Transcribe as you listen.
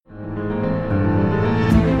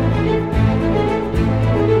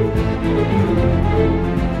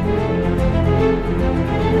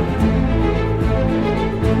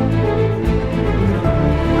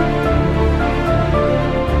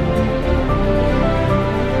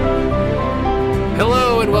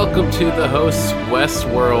to the hosts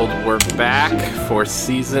Westworld. We're back for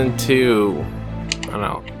season 2. I don't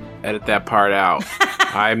know. Edit that part out.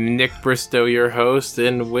 I'm Nick Bristow, your host,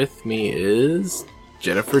 and with me is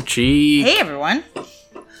Jennifer Cheek. Hey, everyone.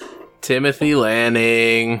 Timothy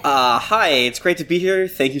Lanning. Hi, it's great to be here.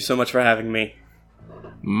 Thank you so much for having me.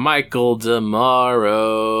 Michael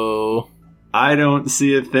Demaro. I don't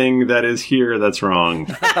see a thing that is here that's wrong.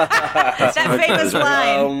 That famous Oh,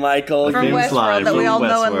 line Michael, from famous line Westworld that we all from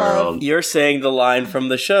know and love. Westworld. you're saying the line from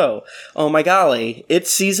the show. Oh my golly,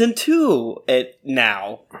 it's season 2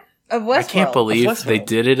 now. Of Westworld. I can't believe Westworld. they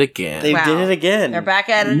did it again. They Wow. did it again. They're back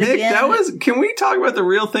at it Nick, again. can we talk about the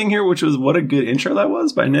real thing here, which was what a good intro that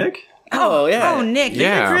was by Nick? Oh, yeah. Oh, Nick,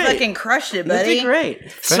 Yeah. you fucking crushed it, You buddy. did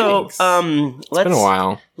great. So, Thanks. It's let's been a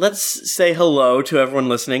while. let's say hello to everyone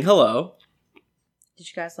listening. Hello. Did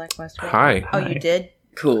you guys like Westworld? Hi. Oh, you did?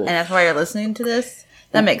 Cool. And that's why you're listening to this?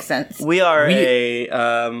 That makes sense. We are a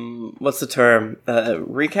what's the term?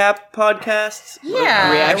 Recap podcast?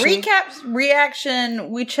 Yeah, Reaction? reaction.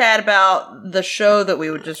 We chat about the show that we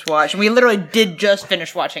would just watch. We literally did just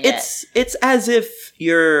finish watching it. It's as if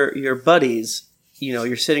your buddies,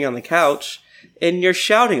 you're sitting on the couch and you're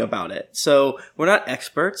shouting about it. So we're not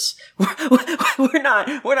experts. We're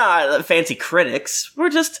not fancy critics. We're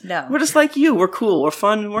just like you. We're cool. We're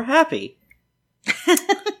fun. And we're happy.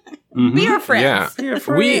 We are friends. Yeah. We're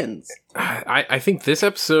friends. I think this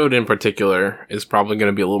episode in particular is probably going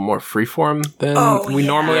to be a little more freeform than we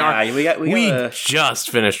normally are. Yeah, we gotta- just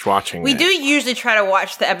finished watching We it. do usually try to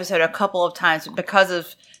watch the episode a couple of times, but because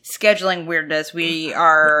of scheduling weirdness, we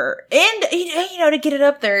are, and to get it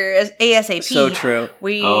up there as ASAP. So true.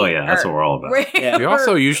 Oh, yeah, that's what we're all about. Yeah. We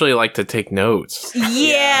also usually like to take notes.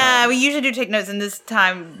 Yeah, we usually do take notes, and this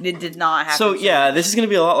time it did not happen. So yeah, this is going to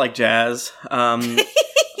be a lot like jazz.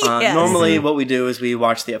 Yes. Normally, what we do is we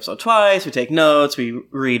watch the episode twice, we take notes, we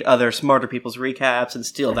read other smarter people's recaps, and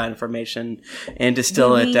steal that information and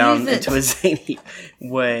distill We it down use it. into a zany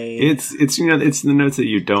way. It's it's the notes that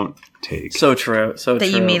you don't take. So true, so that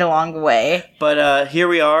true. you meet along the way. But here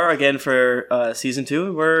we are again for season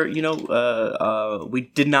 2. Where we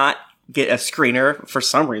did not get a screener for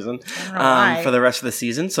some reason why. for the rest of the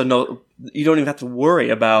season, so no, you don't even have to worry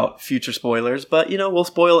about future spoilers. But we'll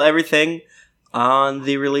spoil everything on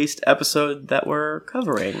the released episode that we're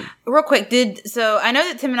covering. Real quick, I know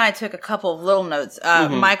that Tim and I took a couple of little notes.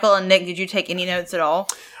 Michael and Nick, did you take any notes at all?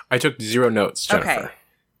 I took 0 notes, Jennifer. Okay.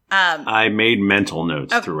 I made mental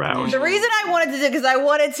notes throughout. The reason I wanted to do it because I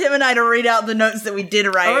wanted Tim and I to read out the notes that we did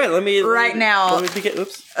write. All right, let me now. Let me begin.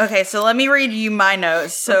 Oops. Okay, so let me read you my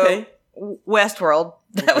notes. So Okay. Westworld,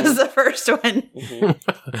 that was the first one.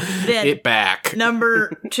 Then It back.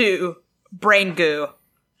 number 2, Brain Goo.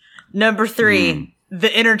 Number 3,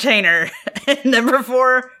 The Entertainer. And number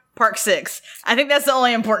 4, Park 6. I think that's the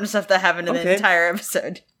only important stuff that happened in the Okay. entire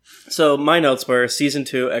episode. So my notes were season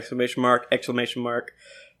 2 exclamation mark exclamation mark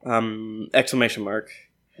exclamation mark.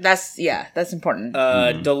 That's important.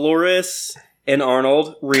 Dolores and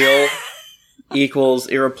Arnold real equals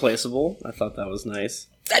irreplaceable. I thought that was nice.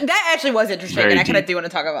 That actually was interesting, Very and I kind of deep. do want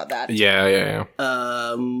to talk about that. Yeah.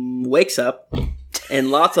 Wakes up and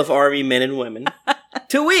lots of army men and women.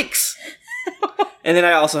 2 weeks. And then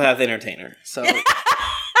I also have the Entertainer. So We both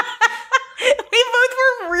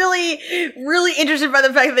were really, really interested by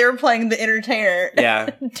the fact that they were playing The Entertainer.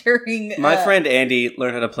 yeah. During My friend Andy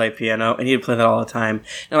learned how to play piano, and he'd play that all the time. And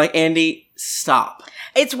I'm like, Andy, stop.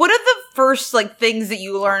 It's one of the first things that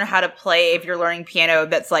you learn how to play if you're learning piano.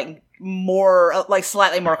 That's more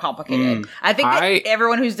slightly more complicated. I think that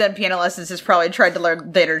everyone who's done piano lessons has probably tried to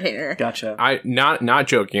learn The Entertainer. Gotcha. I not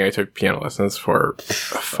joking. I took piano lessons for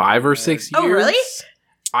 5 or 6 years. Oh, really?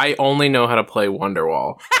 I only know how to play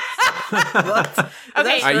Wonderwall.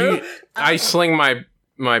 Okay, I sling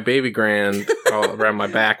my baby grand all around my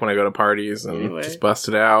back when I go to parties and Anyway. just bust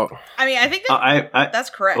it out. I mean, I think that that's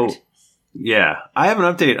correct. Oh, yeah. I have an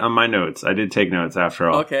update on my notes. I did take notes after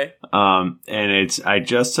all. Okay. And I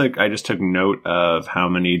just took note of how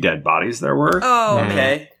many dead bodies there were. Oh,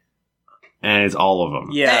 Okay. And it's all of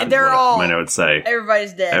them. Yeah. they're What all. my notes say.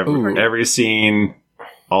 Everybody's dead. Every scene,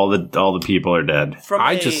 all the people are dead.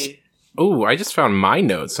 I just found my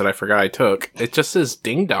notes that I forgot I took. It just says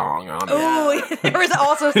ding dong on it. Oh, there was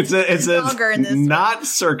also It's longer in this. not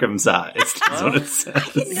circumcised. That's what it says.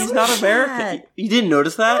 He's not American. You didn't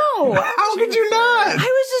notice that? No. How could you not? I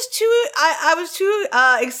was just too. I was too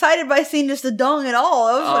excited by seeing just the dong at all.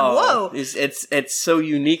 I was like, "Whoa!" It's so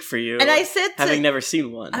unique for you. And I said, having never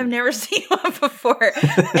seen one. "I've never seen one before."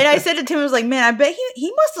 And I said to Tim, "I was like, man, I bet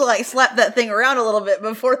he must have slapped that thing around a little bit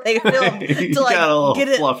before they filmed You to got a little get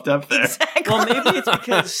it fluffed up there. there. Exactly. Well, maybe it's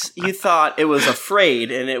because you thought it was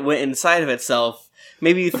afraid and it went inside of itself.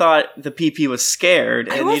 Maybe you thought the PP was scared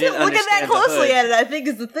and I you wasn't didn't looking that understand the closely hood. at it, I think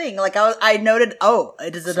is the thing. Like, I noted,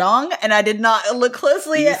 it is a dong, and I did not look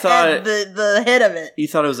closely at the head of it. You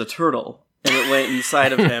thought it was a turtle and it went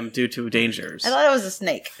inside of him due to dangers I thought it was a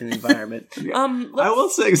snake. in the environment. I will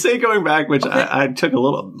say going back, which I took a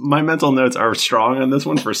little, my mental notes are strong on this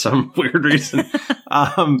one for some weird reason.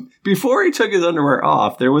 Before he took his underwear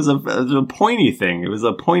off, there was a pointy thing. It was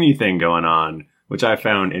a pointy thing going on, which I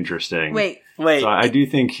found interesting. Wait. Wait, So I do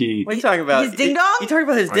think he... what are you talking about? His ding dong? You talking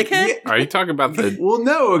about his dickhead? Are you talking about the? Well,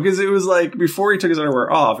 no, because it was like, before he took his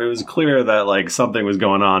underwear off, it was clear that like something was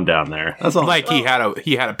going on down there. That's all. Like he had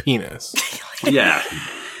a penis. Yeah.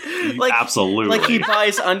 Like- Absolutely. Like he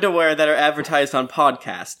buys underwear that are advertised on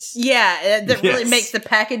podcasts. Yeah, that really Yes. makes the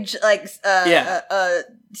package,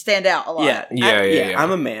 stand out a lot. Yeah.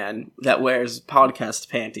 I'm a man that wears podcast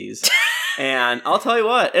panties. And I'll tell you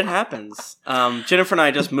what, it happens. Jennifer and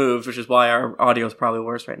I just moved, which is why our audio is probably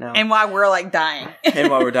worse right now. And why we're, like, dying. And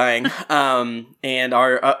while we're dying. And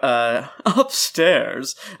our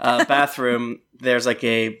upstairs bathroom, there's like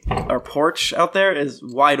our porch out there is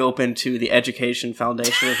wide open to the Education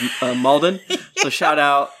Foundation of Malden. So shout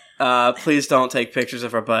out. Please don't take pictures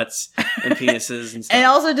of our butts and penises and stuff. And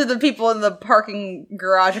also to the people in the parking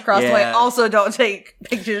garage across the way, Yeah. also don't take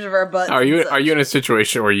pictures of our butts. Are you and such. in a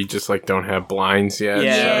situation where you just like don't have blinds yet?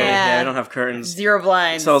 yeah, I don't have curtains. Zero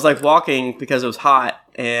blinds. So I was like walking because it was hot,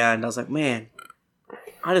 and I was like, man,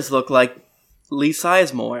 I just look like Lee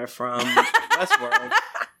Sizemore from Westworld.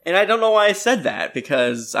 And I don't know why I said that,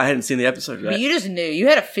 because I hadn't seen the episode But yet. you just knew. You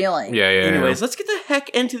had a feeling. Yeah. Anyways, let's get the heck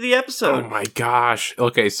into the Oh episode. my gosh.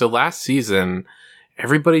 Okay, so last season,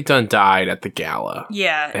 everybody done died at the gala.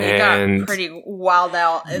 Yeah, it And- got pretty wild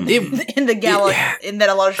out in the gala, in that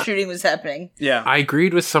a lot of shooting was happening. Yeah. I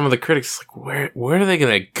agreed with some of the critics. Like, where are they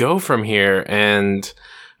going to go from here? And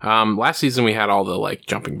last season we had all the like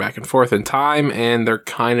jumping back and forth in time, and they're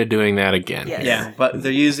kind of doing that again. Yes. Yeah, but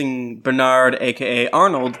they're using Bernard, aka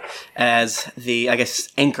Arnold, as the, I guess,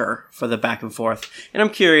 anchor for the back and forth. And I'm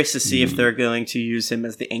curious to see if they're going to use him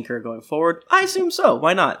as the anchor going forward. I assume so.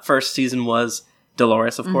 Why not? First season was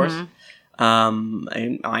Dolores, of course.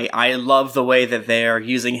 And I love the way that they're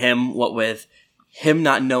using him, what with him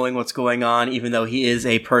not knowing what's going on, even though he is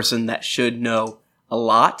a person that should know a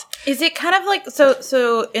lot. Is it kind of like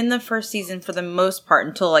so in the first season for the most part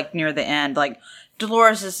until like near the end, like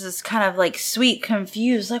Dolores is just kind of like sweet,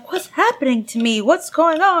 confused, like what's happening to me? What's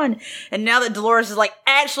going on? And now that Dolores is like,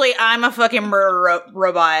 actually, I'm a fucking murder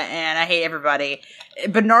robot and I hate everybody.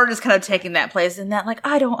 Bernard is kind of taking that place in that like,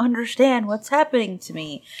 I don't understand what's happening to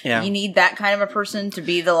me. Yeah. You need that kind of a person to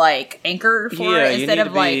be the like anchor for it you instead need of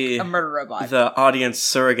to like be a murder robot. The audience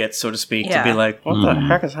surrogate, so to speak, to be Yeah. like, what the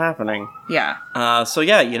heck is happening? Yeah. So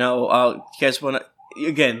yeah, you guys want to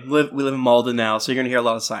again we live in Malden now, so you're gonna hear a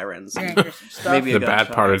lot of sirens. You're gonna hear some stuff. Maybe a The bad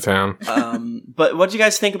gunshot. part of town. But what do you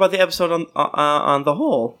guys think about the episode on the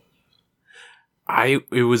whole?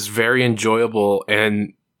 It was very enjoyable,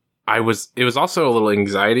 and it was also a little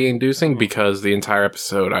anxiety inducing because the entire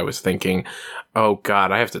episode I was thinking, oh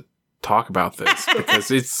God, I have to talk about this because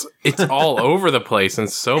it's all over the place and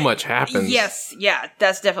so much happens. Yes, yeah,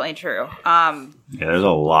 that's definitely true. Yeah, there's a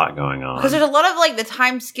lot going on. Because there's a lot of like the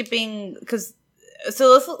time skipping.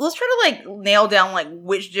 So let's try to like nail down like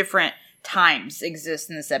which different times exist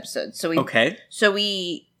in this episode. So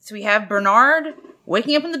we have Bernard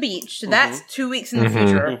waking up on the beach. So that's 2 weeks in the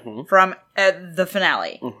future from the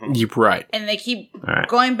finale. You're right. And they keep Right.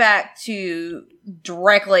 going back to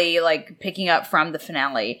directly like picking up from the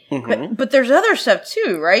finale. But there's other stuff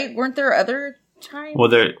too, right? Weren't there other times? Well,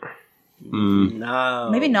 there. No,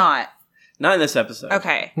 Maybe not. Not in this episode.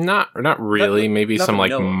 Okay. Not really. Maybe Not some that we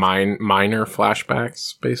like know of. minor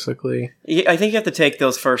flashbacks, basically. I think you have to take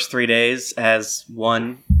those first 3 days as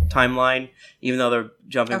one timeline, even though they're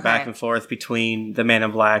jumping back and forth between the Man in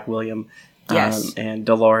Black, William, Yes. and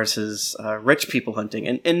Dolores's rich people hunting,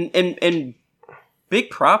 and big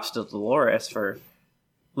props to Dolores for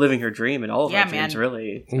living her dream and all of Yeah, her dreams. man.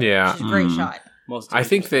 Really, Yeah. She's a great shot. most. I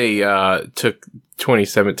think they took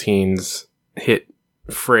 2017's hit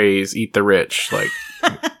phrase "eat the rich" like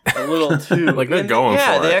a little too Like, they're and going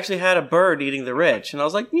yeah, for they it. actually had a bird eating the rich, and I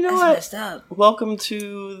was like, you know That's what? messed up. Welcome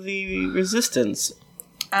to the resistance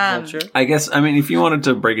culture. I guess, I mean, if you wanted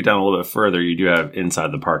to break it down a little bit further, you do have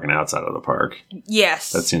inside the park and outside of the park.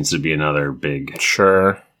 Yes. That seems to be another big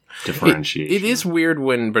sure. differentiation. It is weird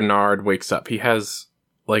when Bernard wakes up. He has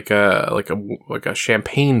like a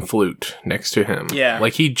champagne flute next to him. Yeah.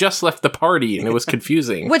 like he just left the party and it was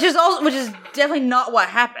confusing. Which is definitely not what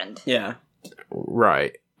happened. Yeah.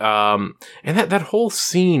 Right. And that whole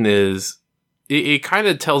scene is, it kind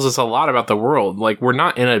of tells us a lot about the world. Like, we're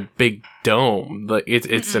not in a big dome. Like,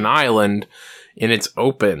 it's an island, and it's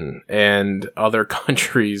open, and other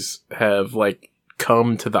countries have, like,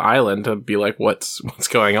 come to the island to be like, what's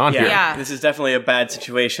going on here? Yeah. This is definitely a bad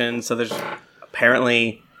situation. So there's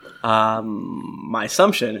apparently, my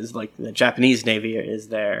assumption is like the Japanese Navy is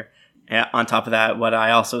there. On top of that, what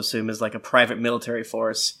I also assume is like a private military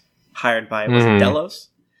force hired by was it Delos?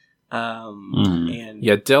 And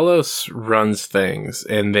Yeah, Delos runs things,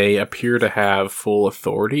 and they appear to have full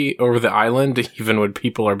authority over the island, even when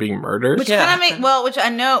people are being murdered. Which Yeah. kind of which I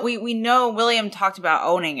know we know William talked about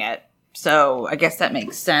owning it, so I guess that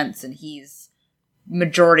makes sense, and he's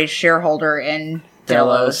majority shareholder in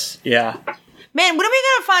Delos. Yeah. Man, when are we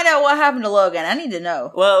gonna find out what happened to Logan? I need to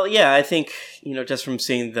know. Well, yeah, I think, just from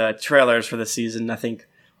seeing the trailers for the season, I think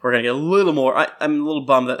we're going to get a little more. I'm a little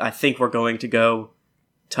bummed that I think we're going to go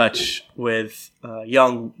touch with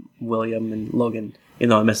young William and Logan.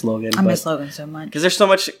 I miss Logan. I miss Logan so much. Because there's so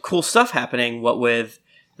much cool stuff happening, what with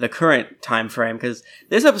the current time frame. Because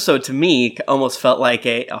this episode, to me, almost felt like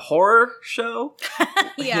a horror show.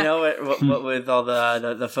 Yeah. What with all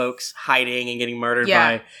the folks hiding and getting murdered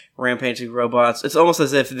Yeah. by rampaging robots. It's almost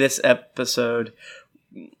as if this episode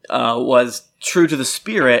was true to the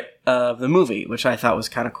spirit of the movie, which I thought was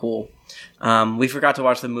kind of cool. We forgot to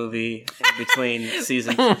watch the movie in between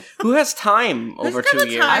seasons. Who has time over got 2 the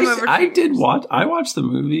years? time over- I watched the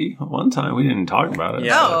movie one time. We didn't talk about it.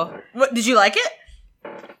 Yeah. Oh, what, did you like it?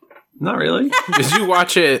 Not really. Did you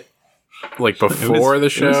watch it, like, before the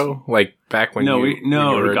show? Like, back when you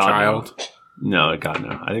were a child? No, God,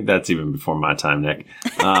 no. I think that's even before my time, Nick.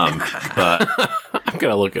 But I'm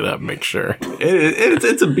gonna look it up, make sure.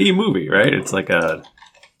 it's a B movie, right? It's like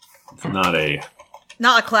it's not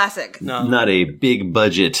Not a classic. No. not a big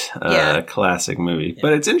budget Yeah. classic movie,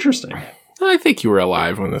 but it's interesting. I think you were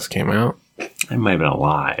alive when this came out. I might have been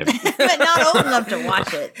alive. But not old enough to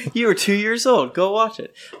watch it. You were 2 years old. Go watch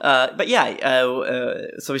it. But yeah,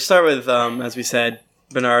 so we start with, as we said,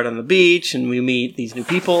 Bernard on the beach, and we meet these new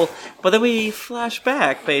people. But then we flash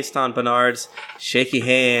back based on Bernard's shaky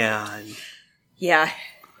hand. Yeah.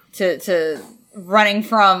 To running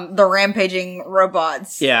from the rampaging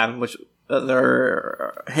robots. Yeah, which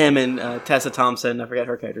they're him and Tessa Thompson. I forget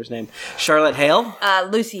her character's name. Charlotte Hale.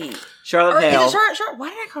 Lucy. Charlotte Or is Hale. it Charlotte? Why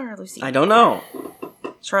did I call her Lucy? I don't know.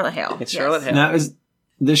 Charlotte Hale. It's Yes. Charlotte Hale. Now, is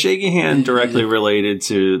the shaky hand directly related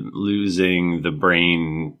to losing the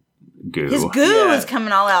brain goo? His goo Yeah. is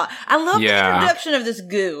coming all out. I love the Yeah. introduction of this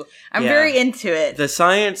goo. I'm Yeah. very into it. The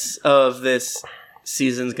science of this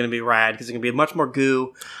season is going to be rad because it's going to be much more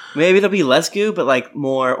goo. Maybe there'll be less goo, but like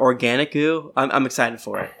more organic goo. I'm excited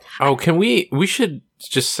for it. Oh, we should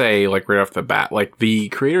just say, like, right off the bat, like, the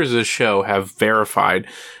creators of the show have verified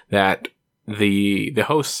that the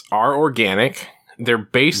hosts are organic. They're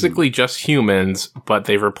basically just humans, but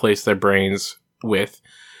they've replaced their brains with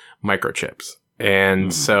microchips.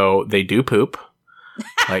 And so they do poop.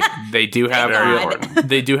 Like, they do have God.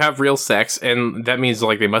 they do have real sex, and that means,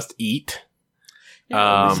 like, they must eat. We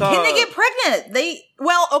saw- Can they get pregnant?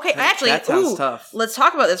 Actually, that sounds tough. Let's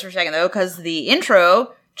talk about this for a second, though, because the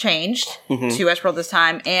intro changed Mm-hmm. to Westworld this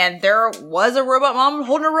time, and there was a robot mom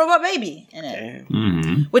holding a robot baby in it.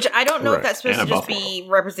 Mm-hmm. Which I don't know if Correct. that's supposed And to a just be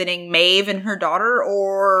representing Maeve and her daughter,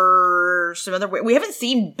 or some other way. We haven't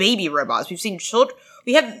seen baby robots. We've seen children.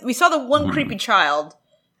 We saw the one creepy child,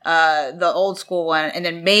 the old school one, and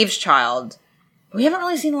then Maeve's child. We haven't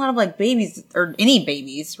really seen a lot of like babies or any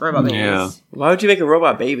babies, robot babies. Yeah. Why would you make a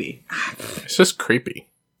robot baby? It's just creepy.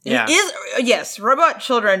 Yeah, Yes, robot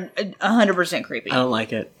children, 100% creepy. I don't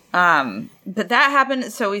like it. But that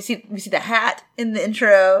happened. So we see the hat in the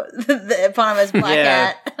intro, the eponymous black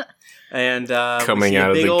Yeah. hat. And Coming we see out a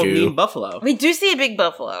of big the old goo. mean buffalo. We do see a big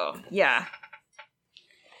buffalo. Yeah.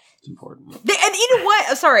 It's important. And you know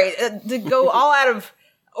what? Sorry, to go all out of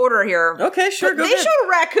order here. Okay, sure. But Go they ahead. showed a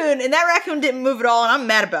raccoon, and that raccoon didn't move at all, and I'm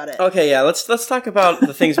mad about it. Okay, yeah. Let's talk about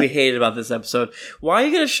the things we hated about this episode. Why are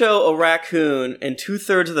you going to show a raccoon in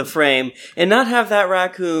 2/3 of the frame and not have that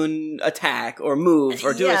raccoon attack or move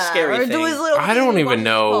or do a scary or thing? do his little I don't thing even with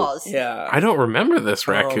know. paws. Yeah. I don't remember this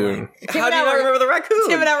raccoon. How do you not remember the raccoon?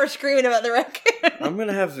 Tim and I were screaming about the raccoon. I'm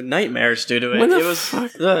gonna have nightmares due to it. When the It was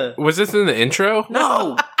fuck? ugh. Was this in the intro?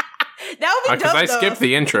 No. That would be Because dope, I though. skipped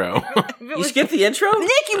the intro. You skipped the intro? Nick,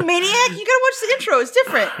 you maniac! You gotta watch the intro. It's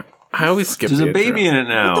different. I always skip There's the a baby intro. in it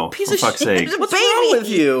now. piece for of fuck's shit. sake. There's a What's baby. wrong with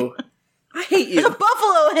you? I hate There's a you.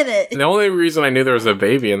 buffalo in it. The only reason I knew there was a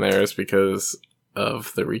baby in there is because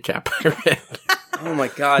of the recap I read. Oh my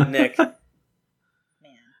god, Nick.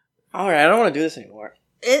 All right, I don't want to do this anymore.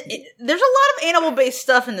 there's a lot of animal-based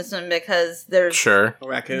stuff in this one because there's Sure. A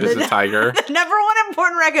raccoon. There's a tiger. the number one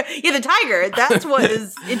important raccoon. Yeah, the tiger. That's what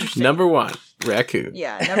is interesting. Number one, raccoon.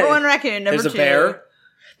 Yeah, number one raccoon. Number There's two, a bear.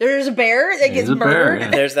 There's a bear that gets There's a bear, murdered.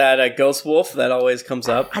 yeah. There's that ghost wolf that always comes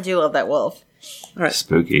up. I do love that wolf.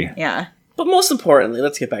 Spooky. Yeah. But most importantly,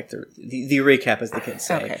 let's get back to the recap, as the kids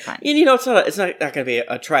say. Okay, fine. And it's not going to be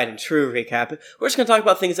a tried and true recap. We're just going to talk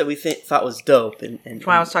about things that we thought was dope and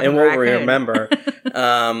why I was talking and what about we raccoon. remember.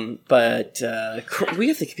 But we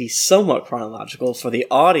have to be somewhat chronological for the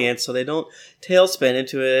audience so they don't tailspin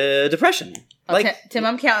into a depression. Okay, Tim,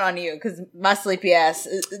 I'm counting on you because my sleepy ass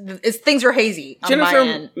things are hazy on my Jennifer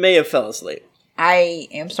end. may have fell asleep. I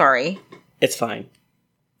am sorry. It's fine.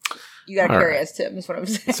 You gotta All carry right. us, Tim. Is what I'm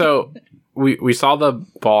saying. So we saw the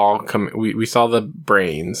ball come. We saw the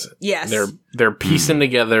brains. Yes. They're piecing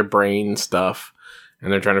together brain stuff,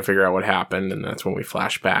 and they're trying to figure out what happened. And that's when we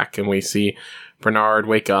flash back and we see Bernard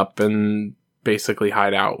wake up and basically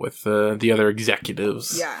hide out with the other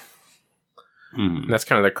executives. Yeah. And that's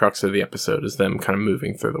kind of the crux of the episode, is them kind of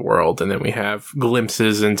moving through the world. And then we have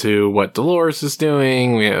glimpses into what Dolores is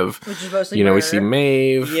doing. We have, Which is mostly we murder. see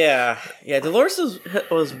Maeve. Yeah. Dolores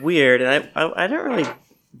was weird, and I didn't really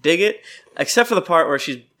dig it, except for the part where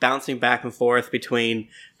she's bouncing back and forth between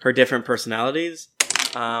her different personalities.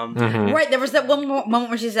 Right, there was that one moment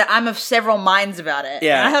where she said, "I'm of several minds about it."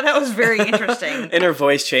 Yeah. And I thought that was very interesting. And her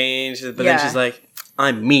voice changed, but Yeah. then she's like,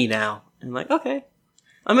 "I'm me now." And I'm like, okay,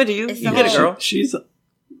 I'm into you. It's You the get it, whole- girl.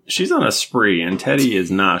 She's on a spree, and Teddy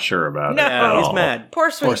is not sure about No. it. Yeah, at he's all. mad.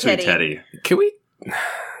 Poor sweet Poor sweet Teddy. Teddy. Can we?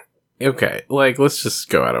 Okay, let's just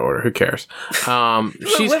go out of order. Who cares? She's we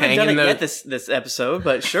haven't done hanging it yet those. this episode,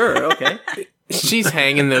 but sure, okay. She's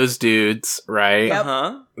hanging those dudes, right?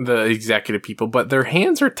 Yep. The executive people, but their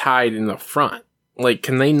hands are tied in the front. Like,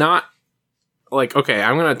 can they not? Like, okay,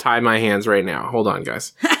 I'm gonna tie my hands right now. Hold on,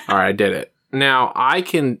 guys. All right, I did it. Now I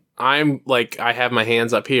can. I'm like, I have my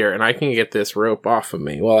hands up here, and I can get this rope off of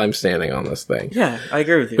me while I'm standing on this thing Yeah, I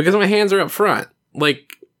agree with you. because my hands are up front.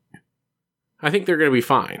 Like, I think they're gonna be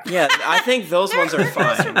fine. Yeah, I think those ones are They're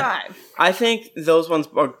gonna fine. survive. I think those ones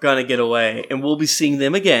are gonna get away, and we'll be seeing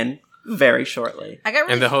them again very shortly. I got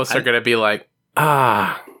really And the hosts are gonna be like,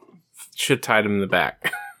 should have tied him in the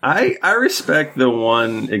back. I respect the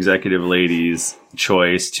one executive lady's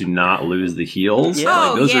choice to not lose the heels. Yeah.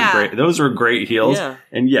 Oh, those yeah. are great. Those are great heels. Yeah.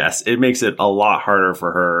 And yes, it makes it a lot harder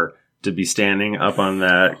for her to be standing up on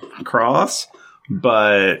that cross.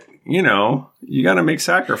 But you got to make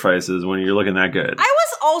sacrifices when you're looking that good. I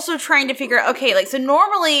was also trying to figure out, okay, like, so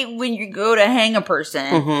normally when you go to hang a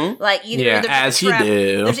person, like, either Yeah, there's as a you trap,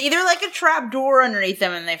 do. there's either like a trap door underneath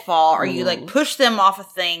them and they fall, or you like push them off a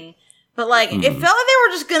thing. But like, it felt like they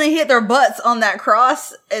were just gonna hit their butts on that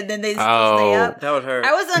cross and then they just stay Oh. up. That would hurt.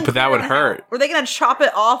 I was unclear But that would on how- hurt. Were they gonna chop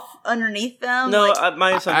it off underneath them? No, Like,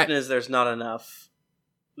 my assumption is there's not enough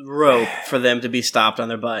rope for them to be stopped on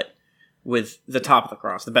their butt with the top of the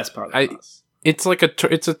cross, the best part of the cross. It's like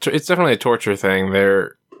it's definitely a torture thing.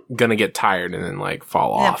 They're gonna get tired and then like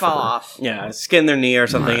fall and then off. fall or off. Yeah, skin their knee or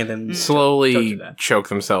something, and then Slowly Choke to death. choke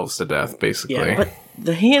themselves to death, basically. Yeah, but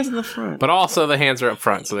the hands in the front. But also the hands are up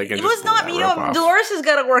front, so they can. It just was pull not, that you rope know, off. Dolores has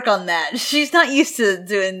got to work on that. She's not used to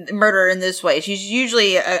doing murder in this way. She's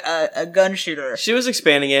usually a gun shooter. She was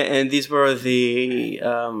expanding it, and these were the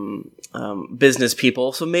business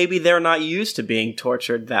people, so maybe they're not used to being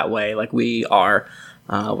tortured that way like we are.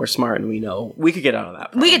 We're smart and we know we could get out of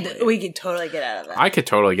that. We could totally get out of that. I could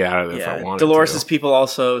totally get out of it if I Yeah, wanted Dolores' to. people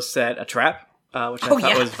also set a trap, which I Oh, thought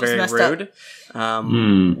yeah, was that was very messed up.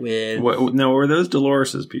 rude. With No, were those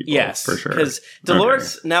Dolores' people? yes, for sure. because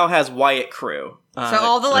Dolores now has Wyatt Crew. So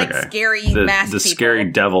all the like okay. scary the mask people. scary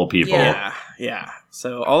devil people. Yeah.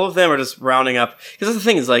 So all of them are just rounding up. Because that's the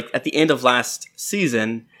thing is, like, at the end of last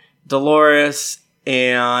season, Dolores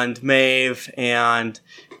and Maeve and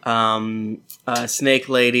Snake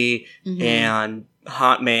Lady and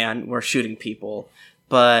Hot Man were shooting people.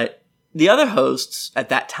 But the other hosts at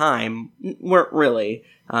that time weren't really.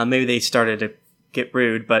 Maybe they started to get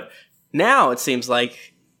rude. But now it seems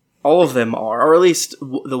like all of them are, or at least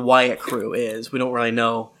the Wyatt crew is. We don't really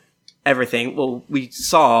know everything. Well, we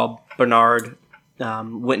saw Bernard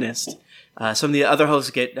witnessed some of the other hosts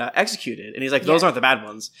get executed, and he's like, "Those aren't the bad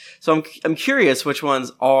ones." So I'm curious which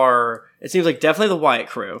ones are. It seems like definitely the Wyatt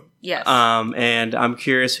crew. Yes. And I'm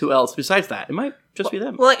curious who else besides that. It might just be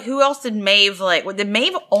them. Well, like, who else did Maeve like? Did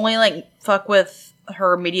Maeve only like fuck with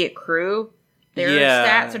her immediate crew? Their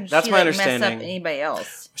Yeah, stats, or did that's she my like mess up understanding. anybody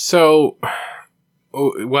else? So,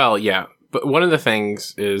 well, yeah. But one of the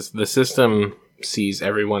things is the system sees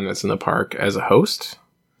everyone that's in the park as a host.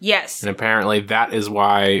 Yes. And apparently that is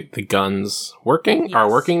why the guns are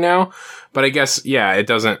working now. But I guess, yeah, it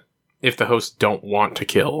doesn't, if the hosts don't want to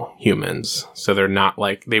kill humans, so they're not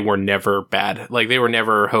like, they were never bad. Like, they were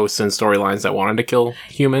never hosts in storylines that wanted to kill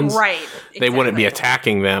humans. Right. They wouldn't be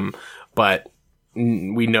attacking them, but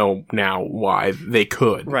we know now why they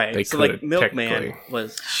could. Right. They so, could, like, Milkman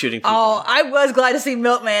was shooting people. Oh, I was glad to see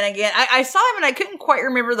Milkman again. I saw him and I couldn't quite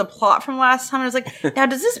remember the plot from last time. I was like, now,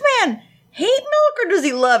 does this man hate milk or does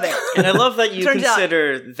he love it? And I love that you Turns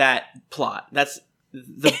consider that plot. That's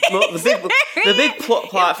the big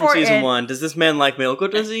plot from season important. 1. Does this man like milk or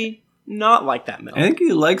does he not like that milk? I think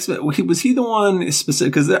he likes it. Was he the one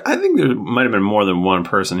specific? Because I think there might have been more than one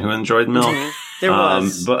person who enjoyed milk. There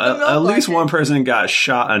was. But at least one person got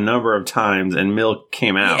shot a number of times and milk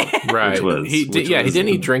came out. Right. Which was, didn't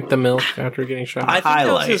he drink the milk after getting shot? I think that was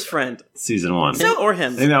highlight. his friend. Season 1. Or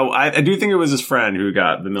him. You know, I do think it was his friend who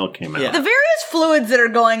got the milk came out. Yeah. The various fluids that are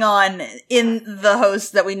going on in the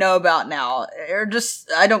hosts that we know about now are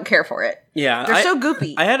just, I don't care for it. Yeah. They're so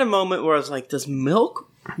goopy. I had a moment where I was like, does milk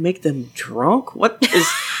make them drunk? Why is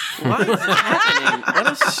happening?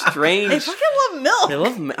 What a strange... They fucking love milk. They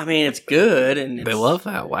love... I mean, it's good, and it's, They love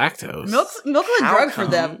that lactose. Milk is a drug for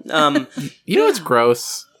them. You know what's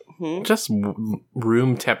gross? Hmm? Just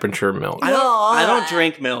room temperature milk. I don't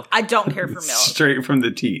drink milk. I don't care for milk. Straight from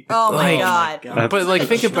the teat. Oh my Like- god. But like,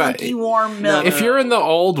 think about Chunky it. warm milk. If you're in the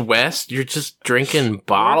Old West, you're just drinking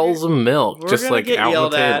bottles of milk, We're just gonna like get out on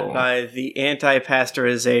yelled the at table. by the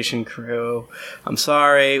anti-pasteurization crew. I'm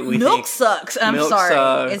sorry. We milk think sucks. I'm milk sorry.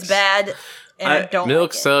 sucks. It's bad. And I don't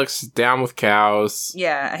Milk like it. sucks. Down with cows.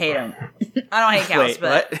 Yeah, I hate them. I don't hate cows, Wait,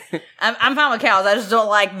 but what? I'm fine with cows. I just don't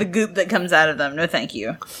like the goop that comes out of them. No, thank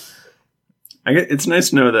you. It's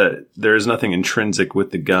nice to know that there is nothing intrinsic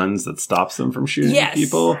with the guns that stops them from shooting Yes.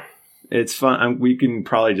 people. It's fun. We can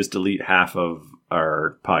probably just delete half of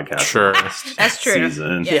our podcast. Sure. That's true.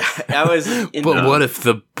 Season. Yeah. I was. But what if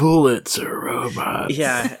the bullets are robots?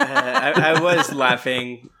 Yeah, I was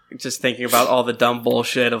laughing just thinking about all the dumb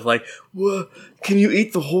bullshit of like, what? Can you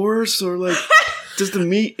eat the horse or like, does the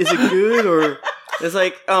meat is it good or? It's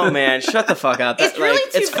like, oh man, shut the fuck up. It's really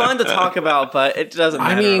it's too- fun to talk about, but it doesn't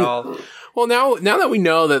matter at all. Well, now that we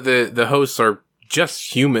know that the hosts are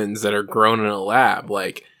just humans that are grown in a lab,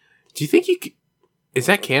 like, do you think is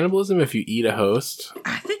that cannibalism if you eat a host?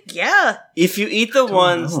 I think, yeah. If you eat the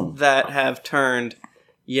ones know. that have turned,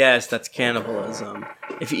 yes, that's cannibalism.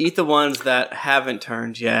 If you eat the ones that haven't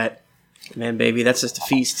turned yet, man, baby, that's just a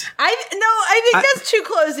feast. I think that's too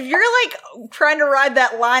close. If you're like trying to ride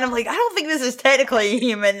that line, I'm like, I don't think this is technically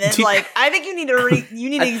human. Then like, I think you need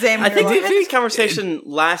to examine. I think your we life. had this conversation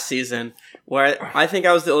last season where I think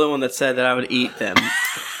I was the only one that said that I would eat them.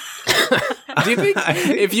 Do you think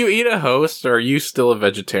if you eat a host, are you still a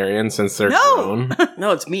vegetarian since they're No. grown?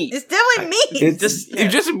 No, it's meat. It's definitely meat.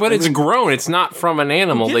 It's Just But it's grown. It's not from an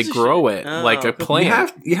animal. Who They gives a grow shit? it Oh. like a You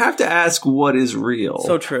plant. you have to ask what is real.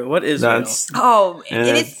 so true. What is That's Oh, And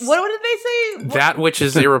and it's it's- what did they say? That which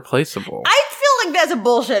is irreplaceable. I feel like that's a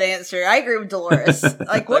bullshit answer. I agree with Dolores.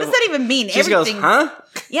 Like, what does that even mean? real? She goes, huh?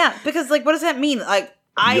 Yeah, because like, what does that mean? Like,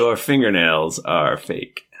 your fingernails are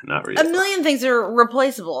fake, not real. a million things are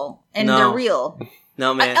replaceable and No. they're real.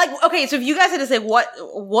 No, man. Like, okay, so if you guys had to say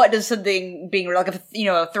what does something being real, like if a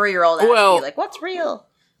 3-year-old asked Well- you, like, what's real?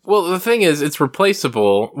 Well, the thing is, it's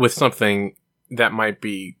replaceable with something that might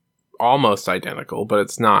be almost identical, but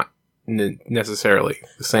it's not necessarily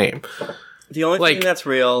the same. The only like- thing that's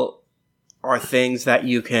real are things that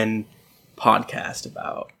you can podcast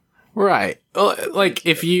about. Right. Like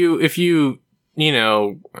if you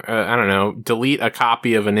I don't know, delete a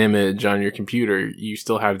copy of an image on your computer, you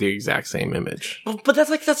still have the exact same image. But that's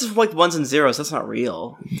just like ones and zeros. That's not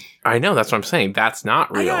real. I know, that's what I'm saying. That's not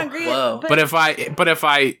real. I don't agree. Whoa. But if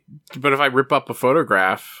I rip up a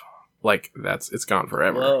photograph, like it's gone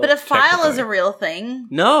forever. Whoa. But a file is technically. a real thing.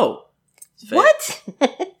 No. It's fake. What?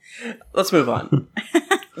 Let's move on.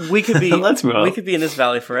 We could be Let's move on. We could be in this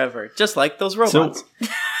valley forever, just like those robots.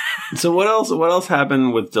 So what else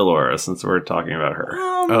happened with Dolores since we're talking about her?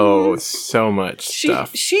 Oh, so much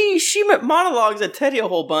stuff. She monologues at Teddy a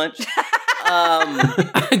whole bunch.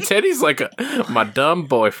 Teddy's like my dumb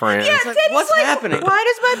boyfriend. It's like, what's happening?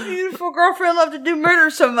 Why does my beautiful girlfriend love to do murder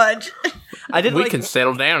so much? I did We like can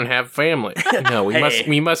settle down and have a family. No,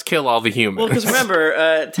 we must kill all the humans. well because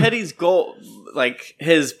remember Teddy's goal, like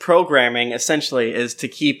his programming, essentially is to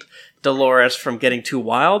keep Dolores from getting too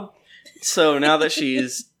wild. So now that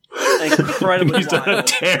she's incredibly He's done a wild,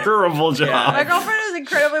 terrible job. My girlfriend is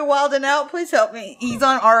incredibly wild and out. Please help me. He's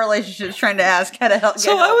on our relationships trying to ask how to help.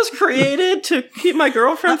 so I was created to keep my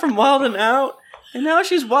girlfriend from wilding out. And now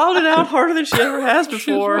she's wilding out harder than she ever has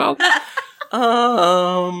before. Well,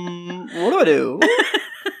 What do?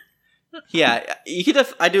 Yeah, you could.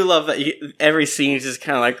 I do love that every scene is just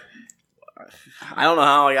kind of like, I don't know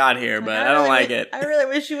how I got here, but I don't like it. I really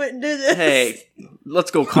wish you wouldn't do this. Hey,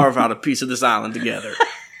 let's go carve out a piece of this island together.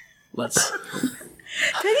 Let's.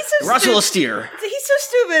 Teddy's so Russell stupid. Astier. He's so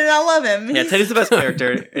stupid, and I love him. Yeah, He's- Teddy's the best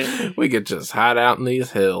character. we could just hide out in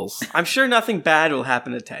these hills. I'm sure nothing bad will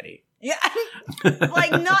happen to Teddy. Yeah,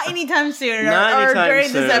 like not anytime soon, Not or anytime during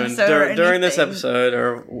soon. this episode, or during this anything. episode,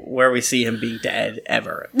 or where we see him being dead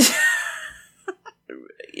ever.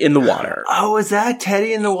 In the water. Oh, is that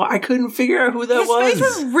Teddy in the water? I couldn't figure out who that His was. face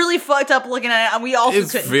was really fucked up looking at it, and we also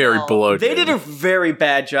It's couldn't very tell. bloated. They did a very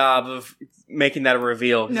bad job of making that a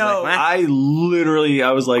reveal. He's No. like,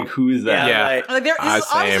 I was like, who is that? Yeah. like, Like, this is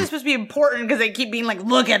Same. obviously supposed to be important because they keep being like,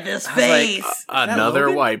 "Look at this was like, face." Another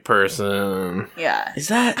Logan? white person. Yeah, is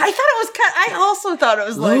that? I thought it was. I also thought it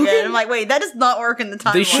was Logan. Logan? I'm like, wait, that does not work in the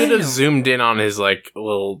timeline. They should have zoomed in on his like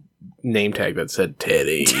little name tag that said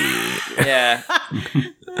Teddy. Yeah.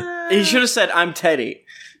 He should have said, "I'm Teddy."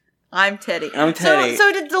 I'm Teddy. I'm Teddy.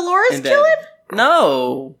 So did Dolores And kill then- him?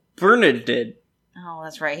 No, Bernard did. Oh,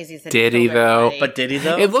 that's right. He said Did he, killed though? everybody. But did he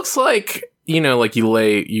though? It looks like, like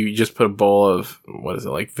you just put a bowl of, what is it,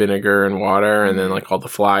 like vinegar and water, and then like all the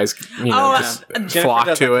flies, Oh, just Jennifer flock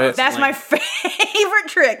does to that it. That's my favorite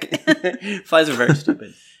trick. Flies are very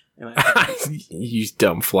stupid. You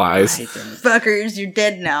dumb I flies. hate them. Fuckers, you're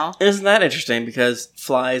dead now. Isn't that interesting? Because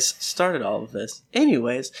flies started all of this.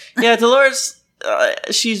 Anyways, yeah, Dolores,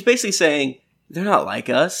 she's basically saying, they're not like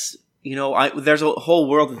us. There's a whole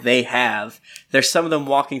world that they have. There's some of them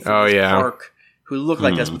walking through Oh, this yeah. park who look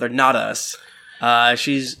like us, but they're not us.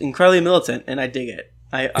 She's incredibly militant, and I dig it.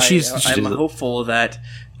 I'm hopeful that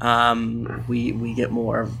we get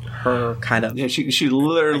more of her kind of... Yeah, she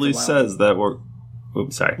literally Like a says that we're.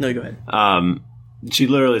 Oops, sorry. No, go ahead. She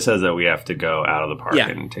literally says that we have to go out of the park Yeah.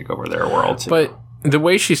 and take over their world. Too. But the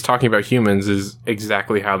way she's talking about humans is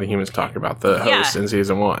exactly how the humans talk about the host in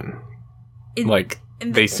season 1.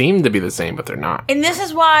 They seem to be the same, but they're not. And this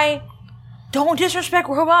is why don't disrespect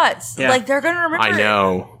robots. Yeah. Like, they're going to remember I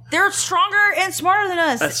know. They're stronger and smarter than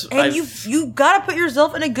us. And I've- you got to put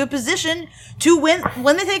yourself in a good position to when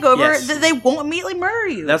they take over, Yes. that they won't immediately murder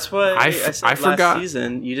you. That's what I said I forgot. last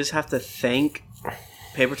season. You just have to thank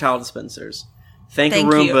paper towel dispensers. Thank Thank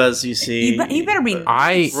you. Roombas you see. you better be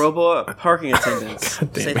Robo parking attendants.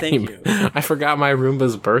 Say thank you. I forgot my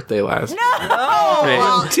Roomba's birthday last. No!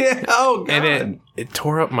 Oh, oh, God. And it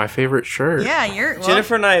tore up my favorite shirt. Yeah, you're... Well,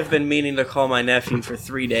 Jennifer and I have been meaning to call my nephew for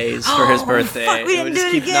 3 days for his birthday. fuck, we and didn't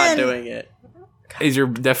just do it keep not again. doing it. Is your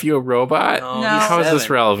nephew a robot? No, No. he's How is this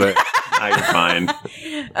 7. relevant? You're fine.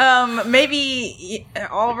 maybe,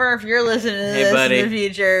 Oliver, if you're listening to Hey, this buddy. in the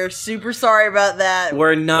future, super sorry about that.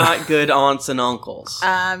 We're not good aunts and uncles.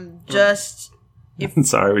 Just...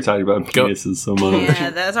 Sorry, we talked about Go- penises so much.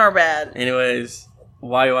 Yeah, that's our bad. Anyways,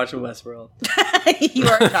 why are you watching Westworld? You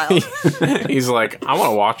are a child. He's like, I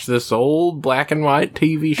want to watch this old black and white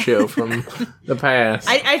TV show from the past.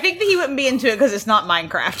 I think that he wouldn't be into it because it's not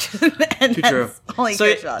Minecraft. And Too that's true. all he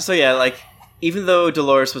cares about. So yeah, like, even though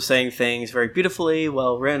Dolores was saying things very beautifully,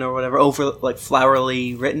 well written or whatever,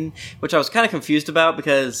 flowerily written, which I was kind of confused about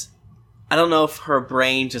because I don't know if her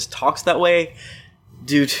brain just talks that way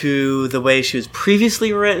due to the way she was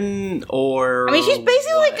previously written, or... I mean, she's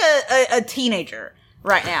basically what. like a teenager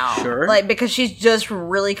right now. Sure. Like, because she's just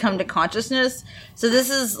really come to consciousness. So this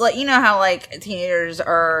is like, you know how like teenagers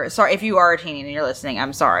are... Sorry, if you are a teen and you're listening,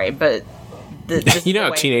 I'm sorry, but... You know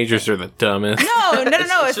how teenagers are the dumbest. No. It's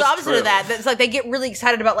the just opposite true. of that. It's like they get really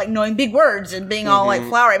excited about like knowing big words and being all like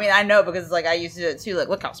flowery. I mean, I know because like I used to do it too. Like,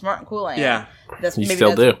 look how smart and cool I am. Yeah. That's You maybe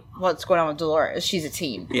still that's do. what's going on with Dolores. She's a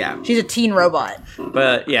teen. Yeah. She's a teen robot.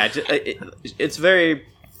 But yeah, it's very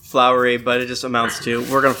flowery, but it just amounts to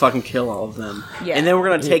we're gonna fucking kill all of them, Yeah. and then we're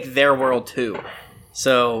gonna take their world too.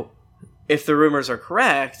 So, if the rumors are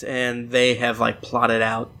correct, and they have like plotted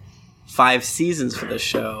out 5 seasons for this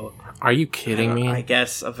show, Are you kidding me? I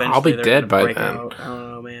guess eventually I'll be they're dead gonna by break then. out. I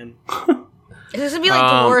don't know, man. Is this gonna be like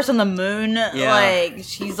Dolores on the moon? Yeah. Like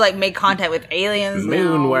she's like made contact with aliens.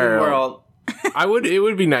 Moon now? World. World. It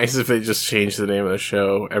would be nice if they just changed the name of the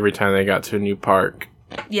show every time they got to a new park.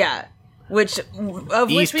 Yeah. Which we know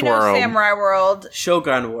Eastworld. Samurai World.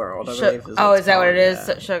 Shogun World. I believe is Oh, what is that what it is?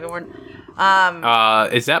 it's Shogun World.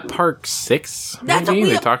 Is that Park 6? That's Maybe what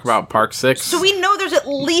we- they talk about Park 6. So we know there's at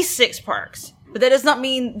least 6 parks, but that does not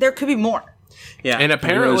mean there could be more. Yeah, and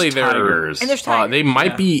apparently There's they're tigers. And there's tigers. they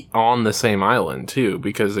might be on the same island too,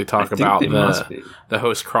 because they talk think about they must be. the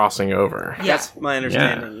host crossing over. Yeah. that's my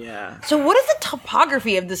understanding. Yeah. So what is the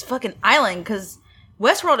topography of this fucking island? Because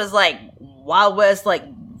Westworld is like Wild West, like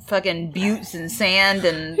fucking buttes and sand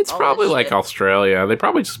and. It's all probably that like shit. Australia. They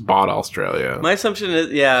probably just bought Australia. My assumption is,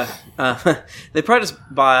 they probably just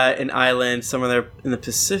buy an island somewhere there in the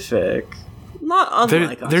Pacific. Not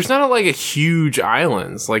unlike There's not like a huge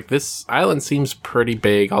islands. Like this island seems pretty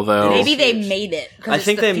big, although Maybe they made it. 'cause I it's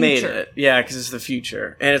think the they made future. it. Yeah, because it's the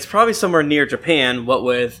future. And it's probably somewhere near Japan, what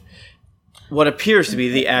with what appears to be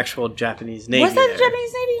the actual Japanese Navy. Was that the there.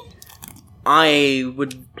 Japanese Navy? I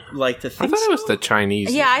would like to I think thought so. it was the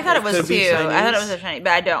Chinese. Yeah, I thought it It was could be too. I thought it Chinese. was a Chinese,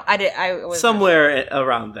 but I don't. I was Somewhere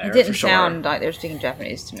around there. It didn't for sure. sound like they were speaking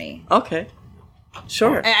Japanese to me. Okay.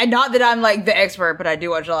 Sure. And not that I'm like the expert, but I do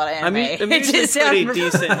watch a lot of anime. I mean, I'm It usually just pretty sounds-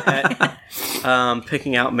 decent at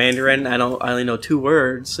picking out Mandarin. I only know 2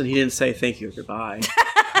 words, and he didn't say thank you or goodbye,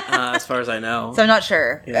 as far as I know. So I'm not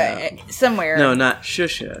sure. Yeah. Somewhere. No, not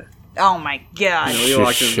shusha. Oh my god. We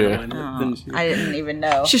walked in Shusha. the I didn't even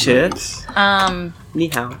know. Shusha. Ni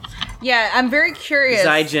hao. Yeah, I'm very curious.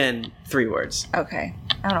 Zaijian, 3 words. Okay.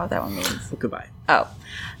 I don't know what that one means. Goodbye. Oh.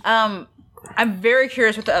 I'm very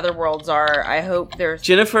curious what the other worlds are. I hope there's.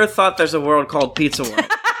 Jennifer thought there's a world called Pizza World.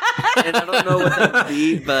 And I don't know what that would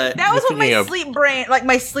be, but That was what my Thinking of- sleep brain, like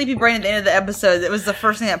my sleepy brain at the end of the episode, that was the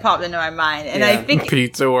first thing that popped into my mind. And I Yeah. think.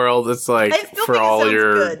 Pizza World. It's like I still for think all it sounds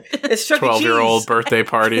your good. it's Chuck E. Cheese. 12-year-old birthday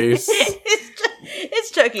parties.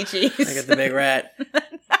 it's Chuck E. Cheese. I got the big rat.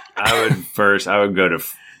 I would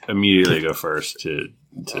immediately go first to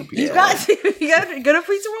You got to go to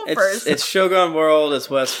Pizza World first. It's Shogun World, it's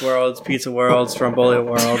West World, it's Pizza World, it's Stromboli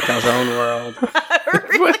World, Calzone World.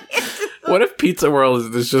 What if Pizza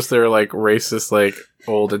World is just their like racist like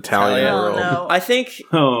old Italian Italian. Oh, world? no. I think.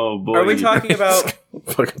 Oh boy! Are we talking about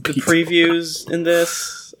Fucking the pizza. previews in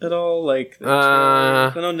this at all? Like,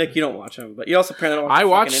 I know Nick, you don't watch them, but you also apparently don't watch I the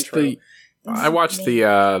watched fucking I watched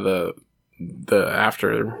the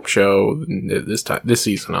after show this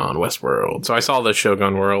season on Westworld. So I saw the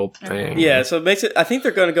Shogun World thing. Yeah, so it makes it. I think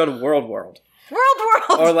they're going to go to World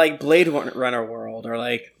or like Blade Runner World or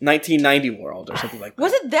like 1990 World or something like that.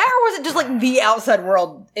 Was it that, or was it just like the outside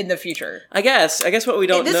world in the future? I guess what we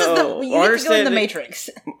don't This know. is you get to go in the Matrix.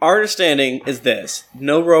 Our understanding is this: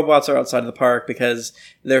 no robots are outside of the park because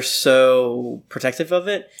they're so protective of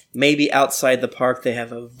it. Maybe outside the park they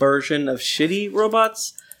have a version of shitty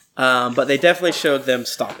robots, but they definitely showed them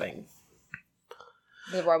stopping.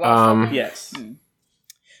 The robots. Yes.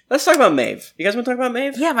 Let's talk about Maeve. You guys want to talk about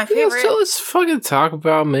Maeve? Yeah, my Yeah, favorite. so let's fucking talk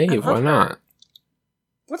about Maeve. Why her. not?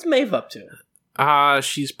 What's Maeve up to?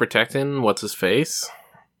 She's protecting what's his face.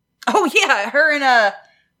 Oh yeah, her and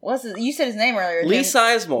you said his name earlier. Lee Jen.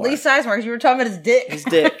 Sizemore. Lee Sizemore, because you were talking about his dick. His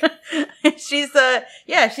dick. she's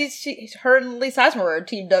her and Lee Sizemore are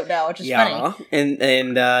teamed up now, which is funny.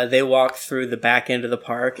 And they walk through the back end of the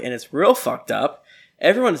park, and it's real fucked up.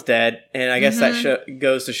 Everyone's dead, and I guess that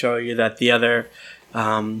goes to show you that the other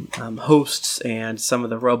hosts and some of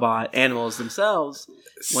the robot animals themselves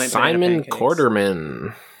went banana Simon pancakes.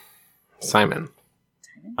 Quarterman. Simon.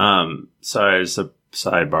 Sorry, just a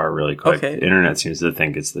sidebar really quick. Okay. The internet seems to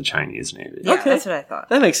think it's the Chinese Navy. Yeah, Okay. that's what I thought.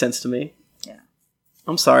 That makes sense to me. Yeah.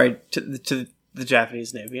 I'm sorry to the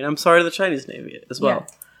Japanese Navy, and I'm sorry to the Chinese Navy as well.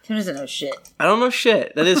 Yeah. Tim doesn't know shit. I don't know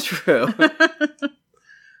shit. That is true.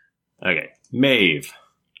 Okay, Maeve,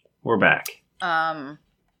 we're back.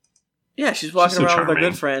 Yeah, she's walking She's so around with our charming.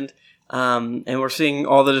 good friend, and we're seeing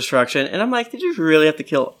all the destruction. And I'm like, did you really have to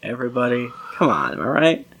kill everybody? Come on, am I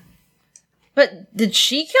right? But did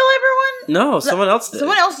she kill everyone? No, someone else did.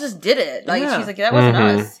 Someone else just did it. Like Yeah. she's like, that wasn't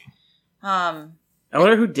Mhm. us. I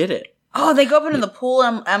wonder who did it. Oh, they go up into the pool,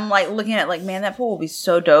 and I'm like looking at it like, man, that pool would be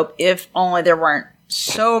so dope if only there weren't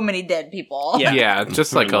so many dead people. Yeah. Yeah,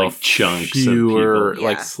 just like Like a chunks of fewer, people.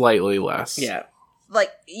 like Yeah. slightly less. Yeah. Like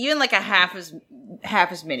even like a half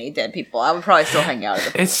as many dead people, I would probably still hang out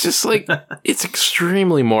at the It's just like it's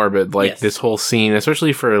extremely morbid, like Yes. this whole scene,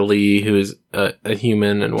 especially for Lee, who's a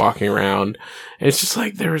human and walking around. It's just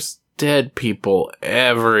like there's dead people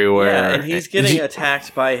everywhere. Yeah, and he's getting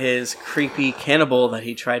attacked by his creepy cannibal that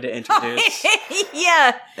he tried to introduce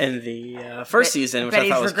yeah. in the first season, which Bet I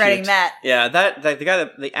thought he's was regretting cute. that. Yeah,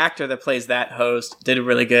 the actor that plays that host did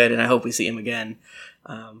really good, and I hope we see him again.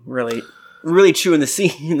 Really chewing the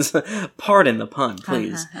scenes. Pardon the pun,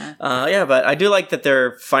 please. Yeah, but I do like that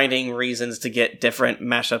they're finding reasons to get different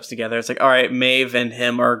mashups together. It's like, all right, Maeve and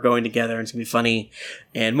him are going together, and it's gonna be funny.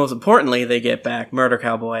 And most importantly, they get back Murder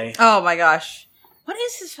Cowboy, Oh my gosh, what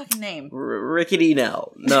is his fucking name? Rickety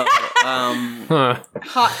Nell. No, Huh.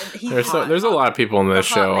 Hot. He's hot. There's a lot of people in this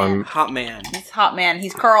The hot show. man. I'm Hot Man. He's hot man.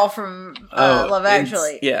 He's Carl from Love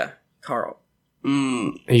Actually. Yeah, Carl.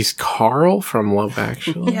 he's Carl from Love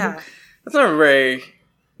Actually. Yeah. That's not a very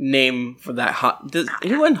name for that hot. Does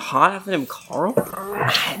anyone hot have the name Carl?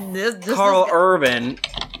 This Carl Urban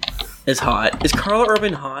is hot. Is Carl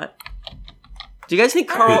Urban hot? Do you guys think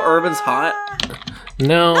Carl Urban's hot?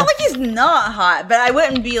 No. Not like he's not hot, but I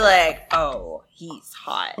wouldn't be like, oh, he's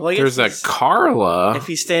hot. Well, I guess There's a Carla. if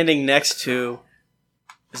he's standing next to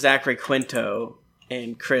Zachary Quinto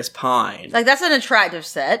and Chris Pine. Like, that's an attractive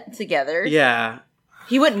set together. Yeah.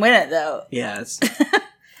 He wouldn't win it, though. Yeah. It's,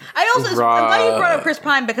 I'm glad you brought up Chris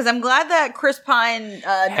Pine, because I'm glad that Chris Pine,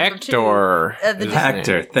 Hector.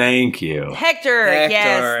 Hector, thank you. Hector,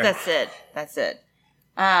 yes, that's it.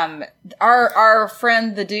 Our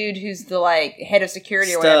friend, the dude who's the, like, head of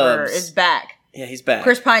security or whatever, Stubbs. is back. yeah, he's back.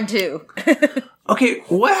 Chris Pine, too. Okay,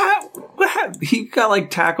 what happened? He got like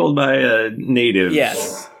tackled by a native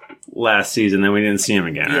Yes. last season, then we didn't see him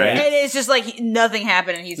again, Yeah. right? And it's just like nothing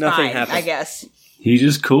happened and he's Nothing fine, happened. I guess. He's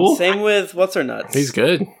just cool. Same with what's her nuts? He's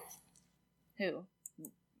good. Who?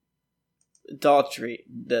 Daughtry,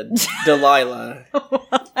 Delilah.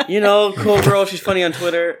 You know, cool girl. She's funny on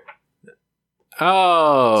Twitter.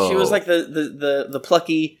 Oh. She was like the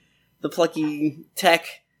plucky tech.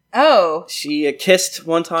 Oh. She kissed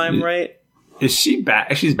one time, right? Is she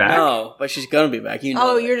back? She's back? No, but she's gonna be back. You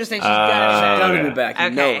know. Oh, it. you're just saying she's gonna gonna okay. be back. You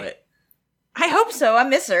Okay. know it. I hope so. I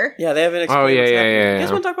miss her. Yeah, they haven't. Oh, explained yeah, what's yeah, happening. yeah, You guys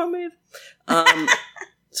yeah. want to talk about Maeve?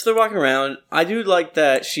 So they're walking around. I do like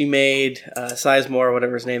that she made Sizemore, or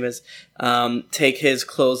whatever his name is, take his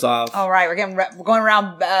clothes off. All right, we're going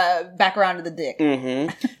around back around to the dick.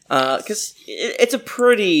 Because it's a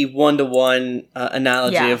pretty one-to-one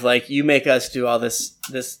analogy Yeah. of like, you make us do all this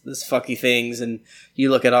fucky things, and you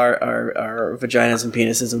look at our vaginas and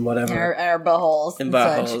penises and whatever. Our buttholes And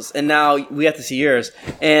such. buttholes. And now we have to see yours.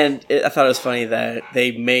 And I thought it was funny that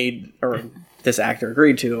they made, or this actor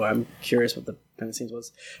agreed to, I'm curious what the behind the scenes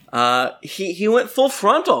was. He went full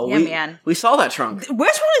frontal. Yeah, man. We saw that trunk. Which one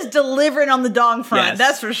is delivering on the dong front? Yes.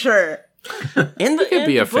 That's for sure. In the, Could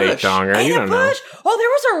be a fake donger. And You a don't know. bush. Oh, there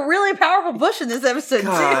was a really powerful bush in this episode too.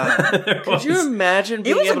 God. Could you imagine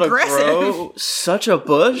being was able aggressive. to grow such a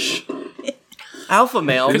bush? Alpha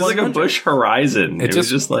male. It was like a 100. bush horizon. It was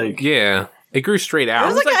just like Yeah. It grew straight It out.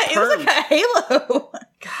 was like, like it was like a halo.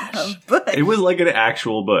 Gosh, bush. it was like an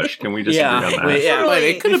actual bush. Can we just agree on that? Wait, yeah. Really?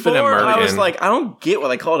 It could have been a Before, I was merkin. like, I don't get why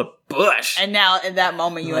they call it a bush. And now, in that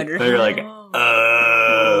moment, you understand. They're like,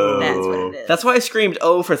 oh, That's what it is. That's why I screamed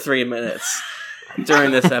 "oh" for 3 minutes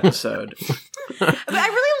during this episode. But I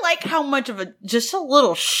really like how much of just a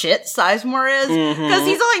little shit Sizemore is, Mm-hmm. because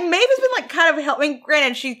he's like, Maeve has been like kind of helping.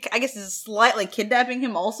 Granted, she I guess is slightly kidnapping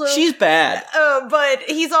him also. She's bad. But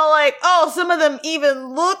he's all like, oh, some of them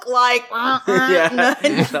even look like. Yeah,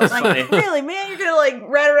 that was like, funny. really, man, you're gonna like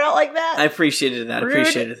rat her out like that? I appreciated that.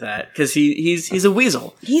 Rude. Because he's a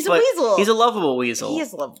weasel. He's a But weasel. He's a lovable weasel. He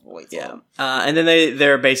is a lovable weasel. Yeah. And then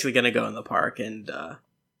they're basically going to go in the park and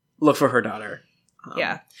look for her daughter.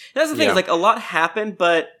 Yeah. That's the thing. Yeah. Is like a lot happened,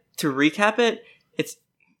 but to recap it, it's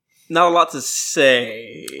not a lot to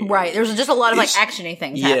say. Right. There's just a lot of like It's- actiony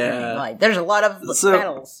things yeah. happening. Like there's a lot of So-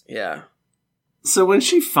 battles. Yeah. So when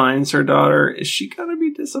she finds her daughter, is she gonna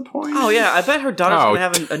be disappointed? Oh yeah. I bet her daughter's Oh, going to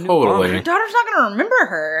have a new totally. Her mom. daughter's not gonna remember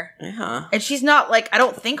her. Yeah. And she's not like, I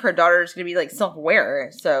don't think her daughter's gonna be like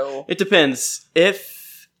self-aware. So It depends.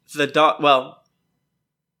 If the well,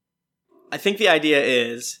 I think the idea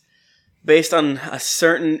is based on a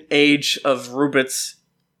certain age of Rubits,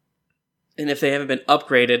 and if they haven't been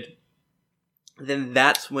upgraded, then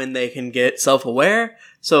that's when they can get self-aware.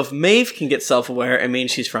 So if Maeve can get self-aware, it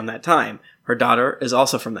means she's from that time. Her daughter is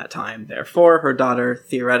also from that time. Therefore, her daughter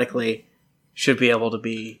theoretically should be able to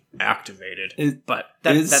be activated. Is, But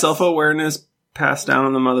is that's self-awareness passed down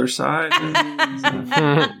on the mother's side?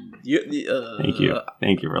 Mhm.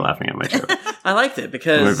 Thank you for laughing at my joke. I liked it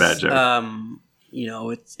because My bad joke. you know,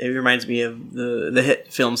 it reminds me of the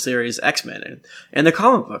hit film series X-Men and the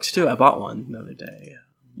comic books too. I bought one the other day.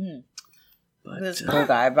 But this little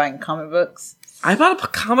guy buying comic books. I bought a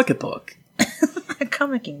comic book. A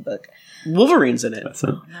comicing book. Wolverine's in it. That's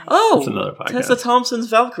it. Oh, That's another podcast. Tessa Thompson's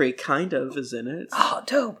Valkyrie kind of is in it. Oh,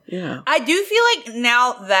 dope. Yeah. I do feel like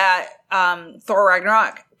now that Thor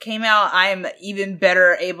Ragnarok came out, I'm even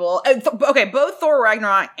better able. Okay, both Thor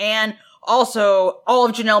Ragnarok and also all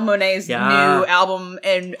of Janelle Monáe's Yeah. new album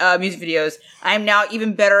and music videos. I am now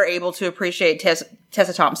even better able to appreciate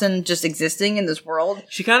Tessa Thompson just existing in this world.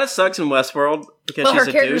 She kind of sucks in Westworld because Well, she's her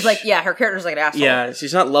a character's douche. her character's like an asshole. Yeah,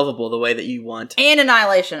 she's not lovable the way that you want. And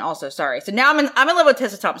Annihilation, also. Sorry. So now I'm in love with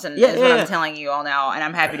Tessa Thompson. Yeah, is yeah, what yeah. I'm telling you all now, and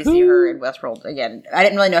I'm happy to see her in Westworld again. I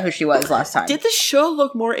didn't really know who she was last time. Did the show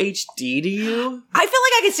look more HD to you? I feel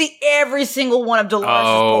like I could see every single one of Dolores'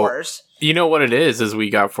 pores. You know what it is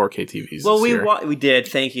we got 4K TVs. Well, this year. we did.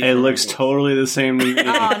 Thank you. It for looks reminding totally the same to me.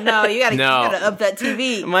 Oh no, you gotta No. up that TV.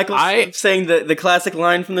 me. Michael's saying the classic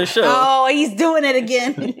line from the show. Oh, he's doing it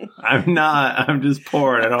again. I'm not. I'm just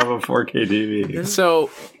poor and I don't have a 4K TV.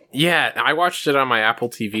 So, yeah, I watched it on my Apple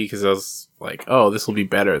TV because I was like, oh, this will be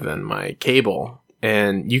better than my cable.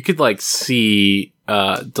 And you could, like, see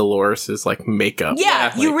Dolores' like, makeup.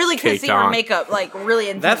 Yeah, you like, really could caked see her on. makeup, like, really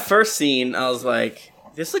intense. That first scene, I was like,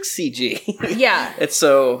 this looks CG. Yeah. It's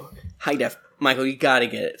so high def. Michael, you gotta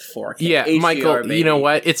get it 4K. Yeah, HDR, Michael, baby. you know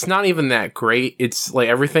what? It's not even that great. It's, like,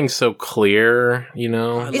 everything's so clear, you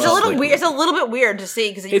know? It's a little weird. It's a little bit weird to see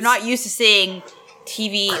because you're It's- not used to seeing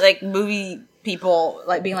TV, like, movie people,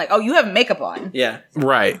 like, being like, oh, you have makeup on. Yeah.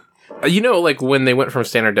 Right. You know, like when they went from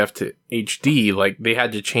standard def to HD, like they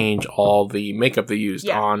had to change all the makeup they used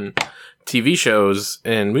Yeah. on TV shows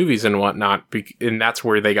and movies and whatnot, and that's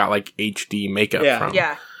where they got like HD makeup Yeah. from.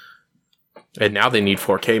 Yeah. And now they need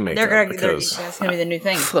 4K makeup because that's gonna be the new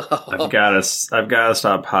thing. I've got to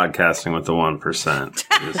stop podcasting with the 1%.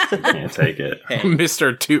 Just can't take it. Mr.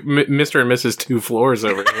 and Mrs. Two Floors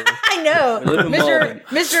over here. I know, live in Malden.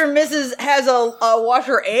 Mr. and Mrs. has a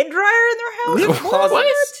washer and dryer in their We house. have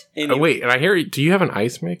closets. Oh, wait, and I hear, do you have an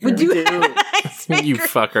ice maker? We do do. have an ice maker. You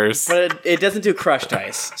fuckers. But it doesn't do crushed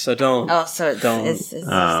ice, so don't. Oh, so it's, Don't. it's just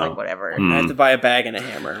like whatever. I have to buy a bag and a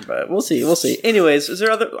hammer, but we'll see. We'll see. Anyways, is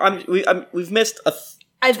there other? We've missed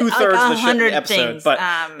I've 2/3 of the 100 episode, things. but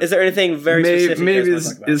is there anything very specific? you Maybe guys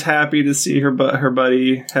wanna talk about? is happy to see her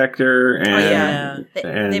buddy Hector, and yeah. They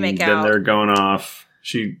and make then out. they're going off.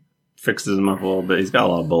 She fixes him up a little bit. He's got a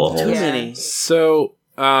lot of bullet holes. Too Yeah. many. So,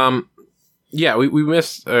 yeah, we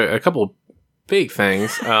missed a couple of big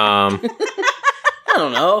things. I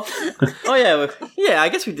don't know. Oh yeah, I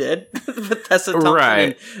guess we did. With Tessa Thompson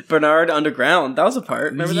Right. and Bernard underground. That was a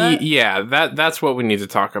part. Remember that? Yeah, that's what we need to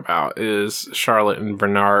talk about is Charlotte and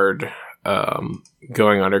Bernard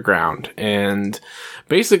going underground. And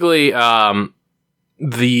basically,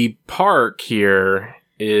 the park here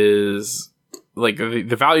is like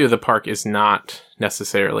the value of the park is not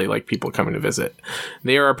necessarily like people coming to visit.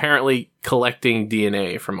 They are apparently collecting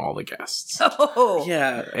DNA from all the guests. Oh,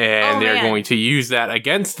 Yeah. And Oh, they're man. going to use that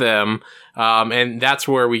against them. And that's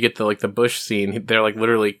where we get the Bush scene. They're like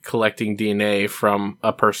literally collecting DNA from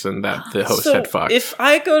a person that the host So had fucked. if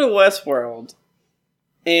I go to Westworld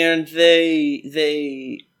and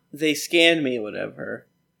they scan me or whatever,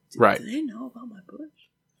 Right. do they know about my bush?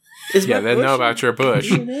 Is Yeah, my they bush know about your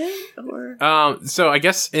bush. DNA or? So I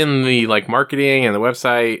guess in the like marketing and the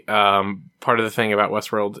website, part of the thing about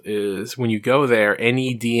Westworld is when you go there,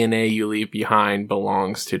 any DNA you leave behind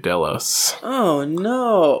belongs to Delos. Oh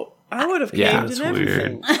no! I would have Yeah, caved that's in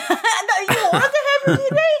everything. No, you want them to have your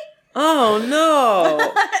DNA? Oh no!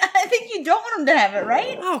 I think you don't want them to have it,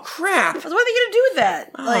 right? Oh crap! So what are they going to do with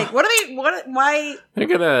that? Like, what are they? What? Why? They're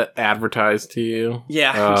gonna advertise to you.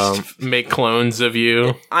 Yeah. Make clones of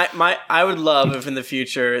you. I would love if in the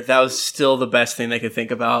future that was still the best thing they could think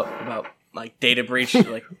about like data breach.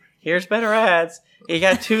 Like, here's better ads. You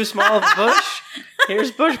got too small of a bush.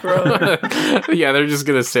 Here's bush growth. Yeah, they're just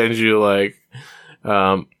gonna send you like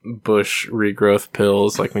bush regrowth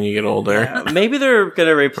pills like when you get older. Maybe they're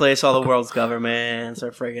gonna replace all the world's governments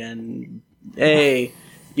or friggin' hey,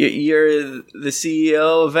 you're the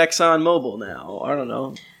CEO of Exxon Mobil now. I don't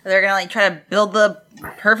know. They're going to like try to build the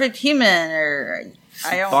perfect human, or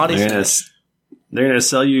I don't. Body They're gonna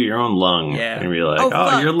sell you your own lung, Yeah. and be like, Oh, "Oh,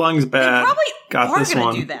 fuck. your lung's They bad. probably Got are this going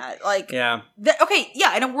one." to do that. Like, Yeah. okay,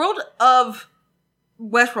 yeah. In a world of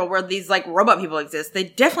Westworld where these like robot people exist, they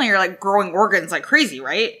definitely are like growing organs like crazy,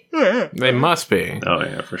 right? They must be. Oh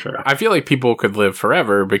yeah, for sure. I feel like people could live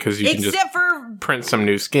forever because you can just Except for print some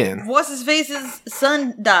new skin. what's his face's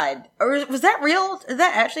son died, or was that real? Did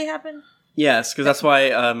that actually happen? Yes, because that's why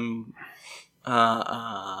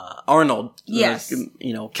Arnold, Yes.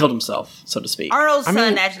 killed himself, so to speak. Arnold's son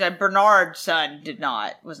mean- actually died. Bernard's son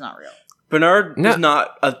was not real. Bernard No. is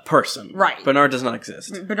not a person. Right. Bernard does not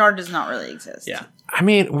exist. Bernard does not really exist. Yeah. I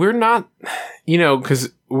mean, we're not,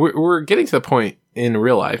 because we're getting to the point in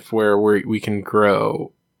real life where we can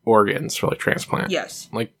grow organs for like transplant. Yes.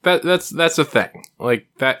 Like that's a thing. Like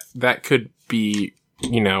that could be,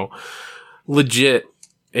 legit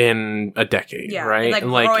in a decade, Yeah. right? Like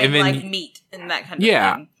And growing and then like meat. and that kind of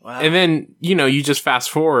Yeah. thing. Wow. And then, you just fast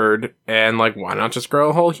forward and like, why not just grow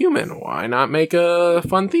a whole human? Why not make a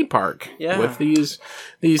fun theme park Yeah. with these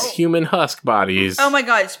human husk bodies? Oh my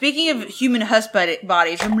god, speaking of human husk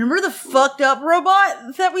bodies, remember the fucked up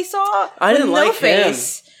robot that we saw? I With didn't no like him.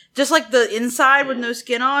 face. Just like the inside with no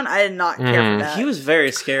skin on. I did not care for that. He was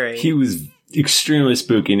very scary. He was extremely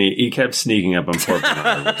spooky, and he kept sneaking up on poor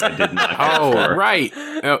Bernard, which I did not care Oh, for. right.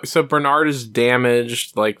 Oh, so Bernard is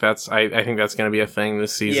damaged. Like I think that's going to be a thing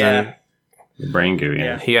this season. Yeah. Brain goo,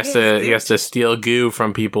 yeah. Yeah. He has to steal goo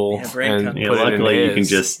from people Yeah, brain and cut. Yeah, put it in luckily, you can his.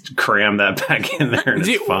 just cram that back in there and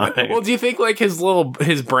Do it's you, fine. well, do you think like his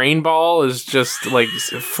brain ball is just like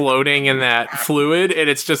floating in that fluid and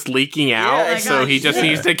it's just leaking out? my So gosh, he just yeah.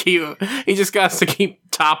 needs to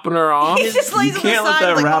keep topping her off. He just lays on the can't let side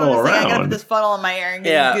that like, rattle I gotta around. put this funnel in my ear and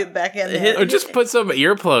get Yeah. it back in His- there. Or just put some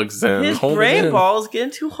earplugs in. His hold it brain in. ball is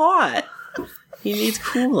getting too hot. He needs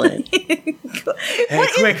cooling. Hey,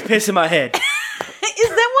 quick, piss in my head. Is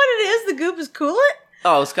that what it is? The goop is coolant?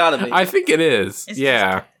 Oh, it's gotta be. I think it is. It's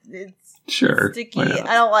Yeah. It's Sure. sticky. why not?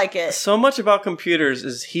 I don't like it. So much about computers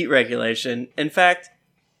is heat regulation. In fact,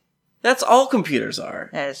 that's all computers are.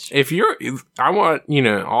 That's I want,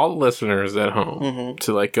 all the listeners at home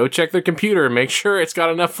to like go check their computer and make sure it's got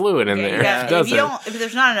enough fluid in there. Yeah. If it doesn't, if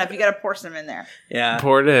there's not enough, you gotta pour some in there. Yeah.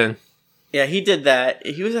 pour it in. Yeah, he did that.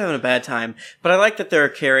 He was having a bad time. But I like that they're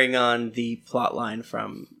carrying on the plot line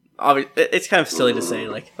from... It's kind of silly to say,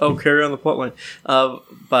 like, oh, carry on the plot line.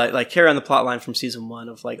 But, like, carry on the plot line from season 1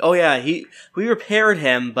 of, like, oh, yeah, we repaired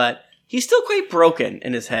him, but he's still quite broken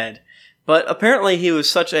in his head. But apparently he was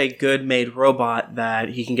such a good-made robot that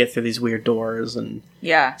he can get through these weird doors and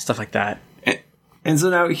Yeah. stuff like that. And so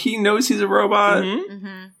now he knows he's a robot?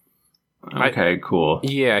 Mm-hmm. Okay, cool.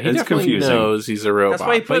 Yeah, he It's definitely confusing. knows he's a robot. That's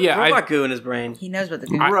why he but put yeah, robot goo in his brain. He knows what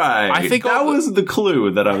the Right. I think that all the- was the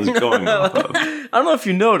clue that I was going off of. I don't know if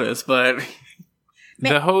you noticed, but...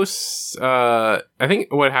 the hosts, I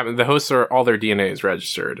think what happened, the hosts are all their DNA is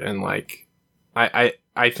registered, and like, I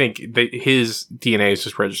think his DNA is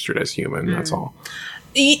just registered as human. That's all.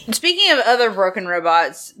 Speaking of other broken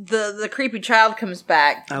robots, the creepy child comes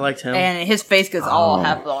back. I liked him. And his face gets all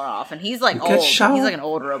half blown off, and he's like Good old. shot. He's like an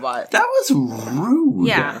old robot. That was rude.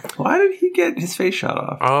 Yeah. Why did he get his face shot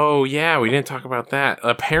off? Oh yeah, we didn't talk about that.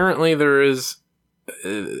 Apparently, there is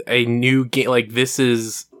a new game. Like this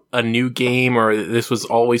is a new game, or this was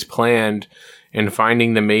always planned. And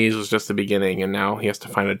finding the maze was just the beginning, and now he has to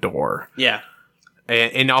find a door. Yeah.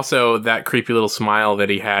 And also that creepy little smile that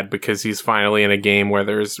he had because he's finally in a game where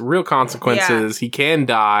there's real consequences. He can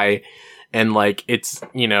die, and like it's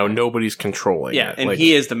nobody's controlling. Yeah, it. and like,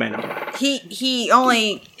 he is the man. The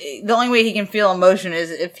only way he can feel emotion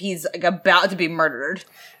is if he's like about to be murdered.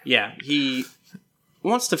 Yeah, he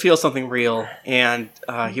wants to feel something real, and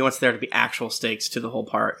he wants there to be actual stakes to the whole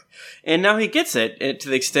park. And now he gets it to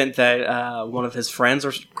the extent that one of his friends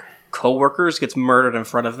or co-workers gets murdered in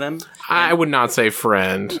front of them. I would not say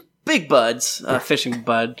friend. Big buds, fishing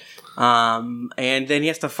bud. And then he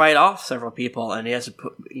has to fight off several people, and he has to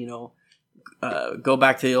put, go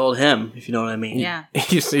back to the old him, if you know what I mean. Yeah.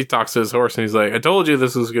 He talks to his horse and he's like, I told you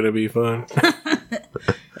this was going to be fun.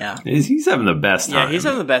 Yeah. He's having the best time. Yeah, he's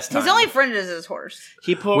having the best time. His only friend is his horse.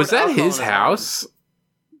 He poured Was that alcohol his in house?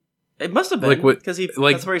 It must have been, Like what- because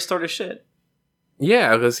like- that's where he stored his shit.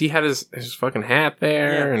 Yeah, because he had his fucking hat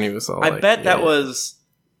there Yeah. and he was all I like, bet that yeah. was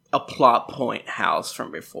a plot point house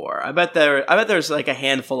from before. I bet there's like a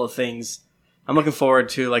handful of things. I'm looking forward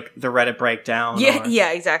to like the Reddit breakdown. Yeah, or,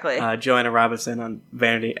 yeah, exactly. Joanna Robinson on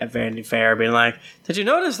Vanity Fair being like, "Did you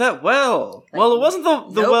notice that well? Well, it wasn't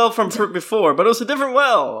the nope. well from before, but it was a different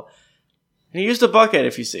well. And he used a bucket.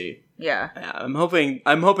 If you see, yeah. yeah, I'm hoping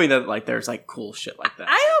that like there's like cool shit like that.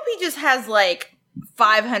 I hope he just has like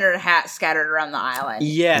 500 hats scattered around the island.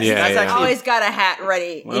 Yes, Yeah, that's yeah. actually. Always got a hat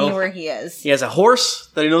ready Well, anywhere he is. He has a horse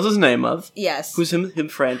that he knows his name of. Yes. Who's him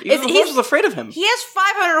friend? Even the he's- horse is afraid of him. He has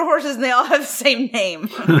 500 horses and they all have the same name.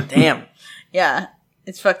 Damn. Yeah.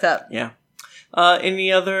 It's fucked up. Yeah.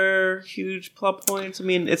 Any other huge plot points? I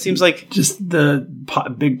mean, it seems like Just the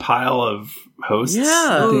big pile of hosts. Yeah.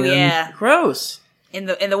 at the Oh, end. yeah. gross. In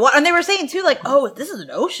the water. And they were saying too, like, oh, this is an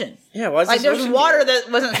ocean. Yeah. Why is Like, this there's ocean water here? that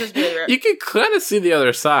wasn't supposed to be there. You can kind of see the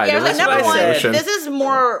other side. Yeah, There it's like, is what number I one, said. ocean. this is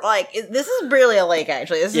more like, this is really a lake,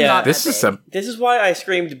 actually. This is Yeah. not This that is big. a This is why I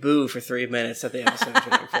screamed boo for 3 minutes at the episode.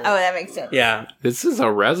 Oh, that makes sense. Yeah.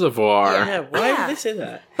 reservoir. Yeah. Why Yeah. did they say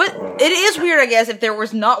that? But it is weird, I guess, if there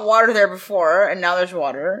was not water there before and now there's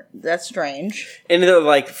water. That's strange. And they're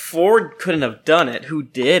like, Ford couldn't have done it. Who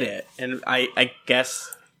did it? And I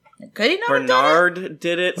guess Could he not have done it? Bernard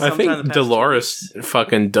did it. I sometime in think the past 2 Dolores weeks.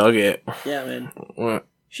 fucking dug it. Yeah, man. What?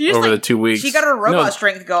 She just, over like, the 2 weeks. She got her robot No,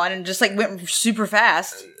 strength going and just like went super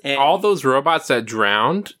fast. And, all those robots that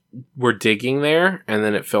drowned were digging there, and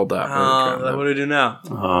then it filled up. and it drowned them. what do we do now?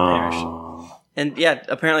 Oh. And yeah,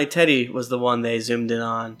 apparently Teddy was the one they zoomed in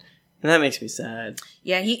on. And that makes me sad.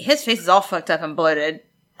 Yeah, his face is all fucked up and bloated.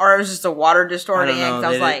 Or it was just the water I distorting don't it. know. 'Cause I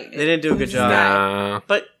was like, They didn't do a good who's job. this guy? Nah.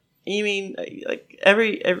 But you mean like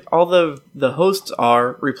every all the hosts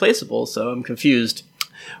are replaceable, so I'm confused.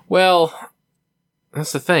 Well,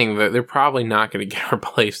 that's the thing. They're probably not going to get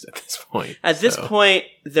replaced at this point. At this so. point,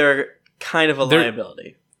 they're kind of a They're-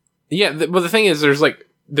 liability. Yeah, well, the thing is,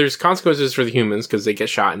 there's consequences for the humans because they get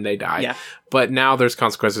shot and they die. Yeah. But now there's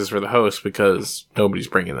consequences for the hosts because nobody's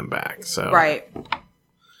bringing them back. So Right.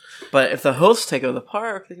 But if the hosts take over the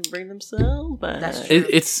park, they can bring themselves back. That's true.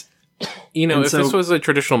 It's And if so- this was a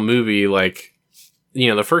traditional movie, like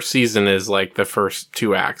the first season is like the first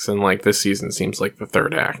 2 acts, and like this season seems like the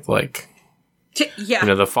third act. Like Yeah.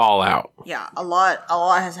 the fallout. Yeah. A lot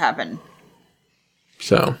has happened.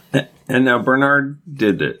 So And now Bernard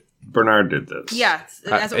did it. Bernard did this. Yeah.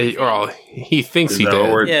 That's what we he thinks Is he that what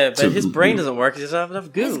did. we're- Yeah, but So- his brain doesn't work. He doesn't have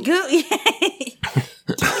enough goo.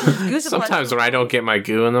 Goose Sometimes when I don't get my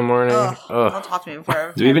goo in the morning, Don't ugh. talk to me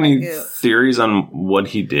before. Do we have I any goo. theories on what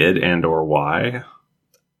he did and or why?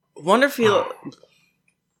 Wonder if he.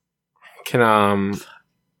 Can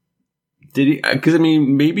Did he? Because I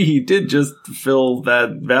mean, maybe he did just fill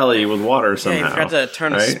that valley with water Yeah, somehow. he forgot to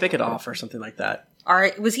turn a right? spigot off or something like that. All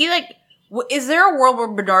right. Was he like? Is there a world where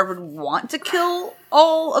Bernard would want to kill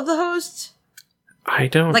all of the hosts? I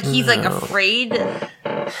don't Like he's like know. afraid,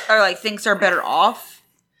 or like thinks they're better off.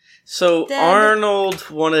 So Dead. Arnold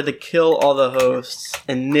wanted to kill all the hosts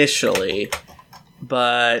initially,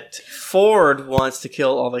 but Ford wants to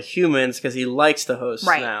kill all the humans because he likes the hosts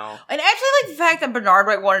Right. now. And actually, like the fact that Bernard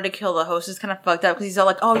like wanted to kill the host is kind of fucked up because he's all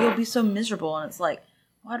like, "Oh, you'll be so miserable," and it's like,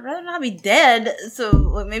 well, I'd rather not be dead. So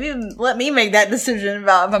like, maybe let me make that decision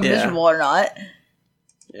about if I'm Yeah. miserable or not.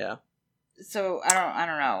 Yeah, So I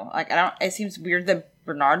don't know. Like it seems weird that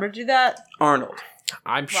Bernard would do that. Arnold.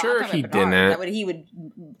 I'm Well, sure I'm talking he about Bernard. didn't. That he would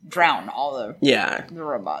drown all the Yeah,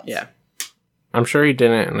 robots. yeah. I'm sure he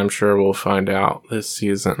didn't, and I'm sure we'll find out this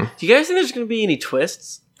season. Do you guys think there's going to be any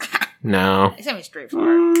twists? No. It's gonna be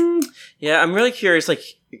straightforward. Yeah, I'm really curious. Like,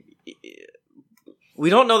 we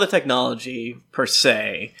don't know the technology per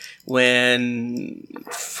se. When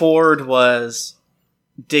Ford was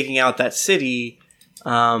digging out that city,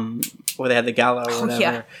 where they had the gallows or whatever,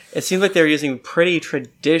 yeah. it seemed like they were using pretty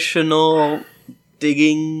traditional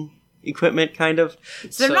digging equipment, kind of.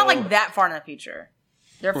 So they're not like that far in the future.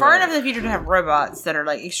 They're far Right. enough in the future to have robots that are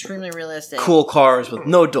like extremely realistic. Cool cars with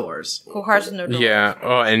no doors. Cool cars with no doors. Yeah.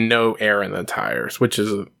 Oh, and no air in the tires, which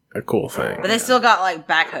is a cool thing. But they still got like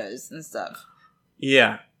backhoes and stuff.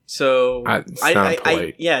 Yeah. So It's not a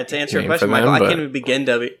polite yeah, to answer your name question, for Michael, them, I but- can't even begin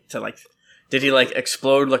to like. Did he like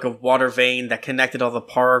explode like a water vein that connected all the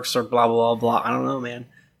parks or blah blah blah blah? I don't know, man.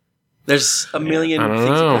 There's a million I don't things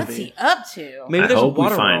it know. could What's be. he up to? Maybe I there's hope a we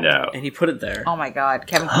water find world, out. and he put it there. Oh my god,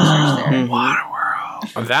 Kevin Costner's there.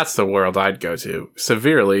 Waterworld. That's the world I'd go to.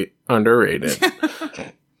 Severely underrated.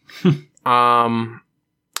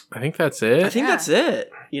 I think that's it. I think Yeah. that's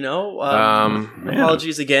it. You know, Man.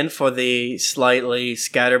 apologies again for the slightly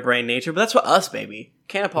scatterbrained nature, but that's what us, baby.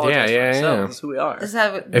 Can't apologize Yeah, for yeah, ourselves. yeah. That's who we are. This is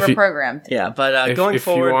how If we're you- programmed. Yeah, but If- going if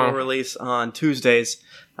you forward, want- we'll release on Tuesdays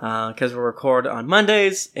because we'll record on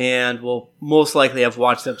Mondays, and we'll most likely have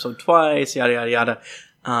watched the episode twice, yada yada yada.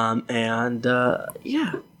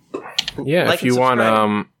 Yeah, Yeah, Like if you and want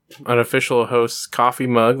subscribe. an official host's coffee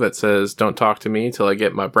mug that says "Don't talk to me till I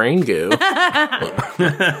get my brain goo,"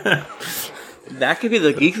 that could be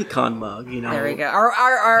the GeeklyCon mug. You know, There we go.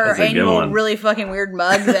 Our That's a good annual one. really fucking weird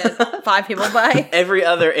mug that 5 people buy. Every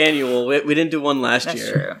other annual, we didn't do one last That's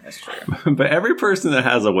year. true. That's true. But every person that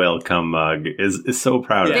has a whale cum mug is so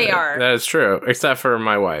proud of They it. are. that is true, except for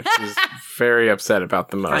my wife. She's very upset about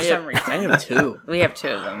the I mug. For some have, reason. I have two. We have 2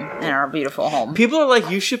 of them in our beautiful home. People are like,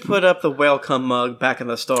 you should put up the whale cum mug back in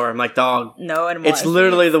the store. I'm like, dog. No, and It's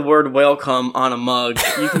literally the word whale cum on a mug.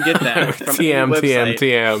 You can get that from any TM, website.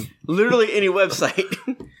 TM, TM. Literally any website.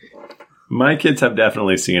 My kids have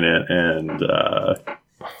definitely seen it, and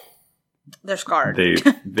they're scarred.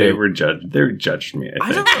 they were judged. They judged me.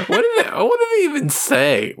 I think What did they even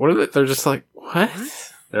say? What are they? They're just like, what?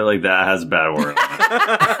 they're like, that has a bad word.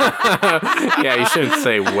 Yeah, you shouldn't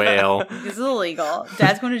say whale. This is illegal.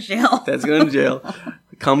 Dad's going to jail. That's going to jail.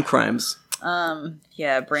 Cum crimes.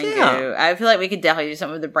 Yeah, brain Yeah. goo. I feel like we could definitely do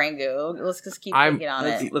something with the brain goo. Let's just keep I'm- thinking on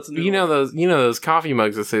it. Let's You know those coffee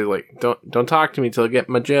mugs that say like, don't talk to me till I get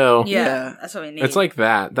my Joe. Yeah, Yeah. that's what we need. It's like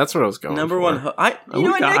that. That's what I was going number for. one. You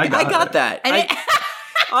know what, Nick? I got that. And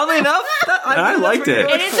Oddly enough, I liked it.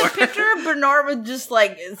 And it's a picture of Bernard with just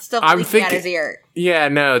like stuff I'm leaking out thinking- his ear. Yeah,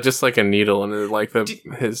 no, just like a needle in like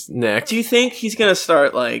his neck. Do you think he's gonna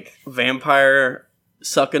start like vampire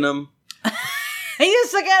sucking them? And you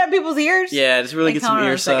just suck out of people's ears? Yeah, just really Like, get some hold on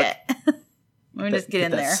ear a suck. second. Let me just get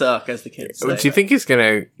in that there. Suck, as the kids say. Do you think he's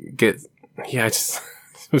gonna get? Yeah, I just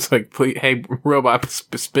it was like, please, hey, robot,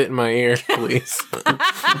 spit in my ear, please.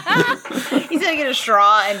 He's gonna get a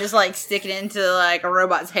straw and just like stick it into like a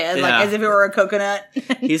robot's head, Yeah. like as if it were a coconut.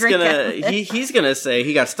 He's Drink gonna out of it. he's gonna say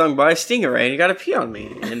he got stung by a stingray and he got to pee on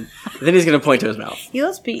me, and then he's gonna point to his mouth. He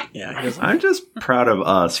loves Pete. Yeah, he doesn't. I'm just proud of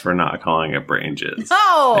us for not calling it brain jizz.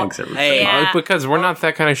 Oh, Thanks, everybody. Hey, Yeah. Because we're not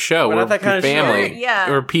that kind of show. We're not that kind of show. family. Yeah.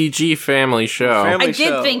 We're a PG family show. Family I did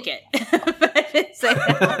show. think it, but I didn't say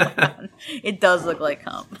that out loud. It does look like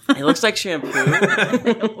cum. It looks like shampoo.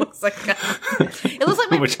 It looks like cum. It looks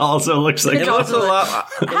like my. Which also looks like It looks a lot.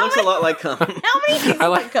 It looks a lot like cum. How many things I I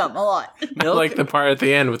like- like cum? A lot. I like the part at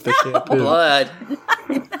the end with the shampoo. Blood.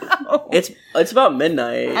 It's about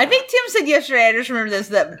midnight. I think Tim said yesterday, I just remember this,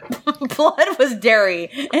 that blood was dairy.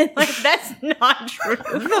 And like, that's not true.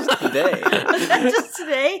 Today. Was that just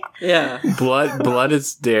today? Yeah. Blood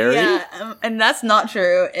is dairy? Yeah, and that's not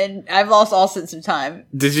true. And I've lost all sense of time.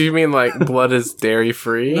 Did you mean like blood is dairy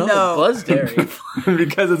free? No, No. blood's dairy.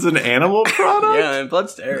 because it's an animal product. Yeah, man,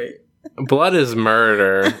 blood's dairy. Blood is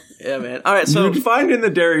murder. Yeah, man. All right, so You'd find in the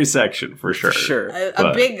dairy section for sure. sure. A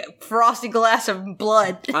But- big frosty glass of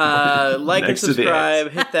blood. Like and Next to the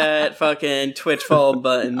subscribe. Hit that fucking Twitch follow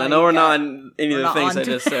button. I know we're not on any of We're the not things on I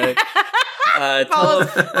just said. Follow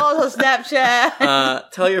us on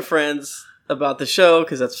Snapchat. Tell your friends about the show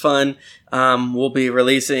because that's fun. We'll be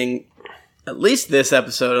releasing at least this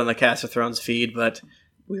episode on the Cast of Thrones feed, but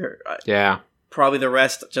we're Yeah. probably the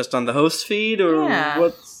rest just on the host feed, or Yeah.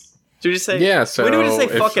 what's? Did we just say? Yeah, so when did we just say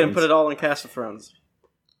if fuck it and it's- put it all in Cast of Thrones?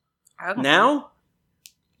 Now?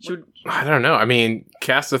 Should I don't know. I mean,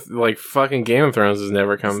 cast of like fucking Game of Thrones has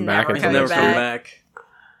never come It's back never until never coming come back. back?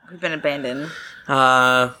 We've been abandoned.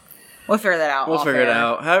 Uh, We'll figure that out. We'll off figure it air.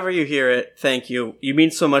 out. However you hear it, thank you. You mean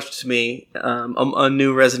so much to me. I'm a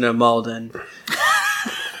new resident of Malden.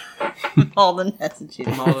 Malden,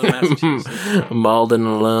 Massachusetts. Malden, Massachusetts. Malden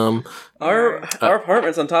alum. Our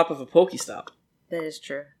apartment's on top of a Pokestop. That is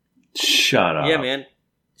true. Shut up. Yeah, man.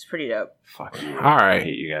 It's pretty dope. Fucking All I right.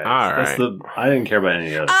 hate you guys. All That's right. I didn't care about any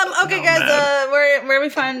of the other stuff. Okay, I'm guys. mad. Where do we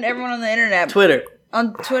find everyone on the internet? Twitter.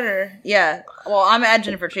 On Twitter. Yeah. Well, I'm at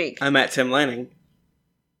Jennifer Cheek. I'm at Tim Lanning.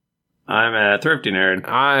 I'm a thrifty nerd.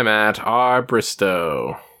 I'm at R.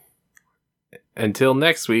 Bristow. Until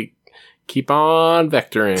next week, keep on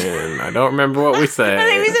vectoring. I don't remember what we I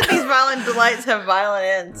think we said. said these violent delights have violent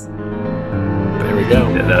ends. There we go.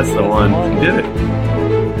 Yeah, that's the one. You did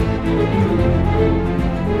it.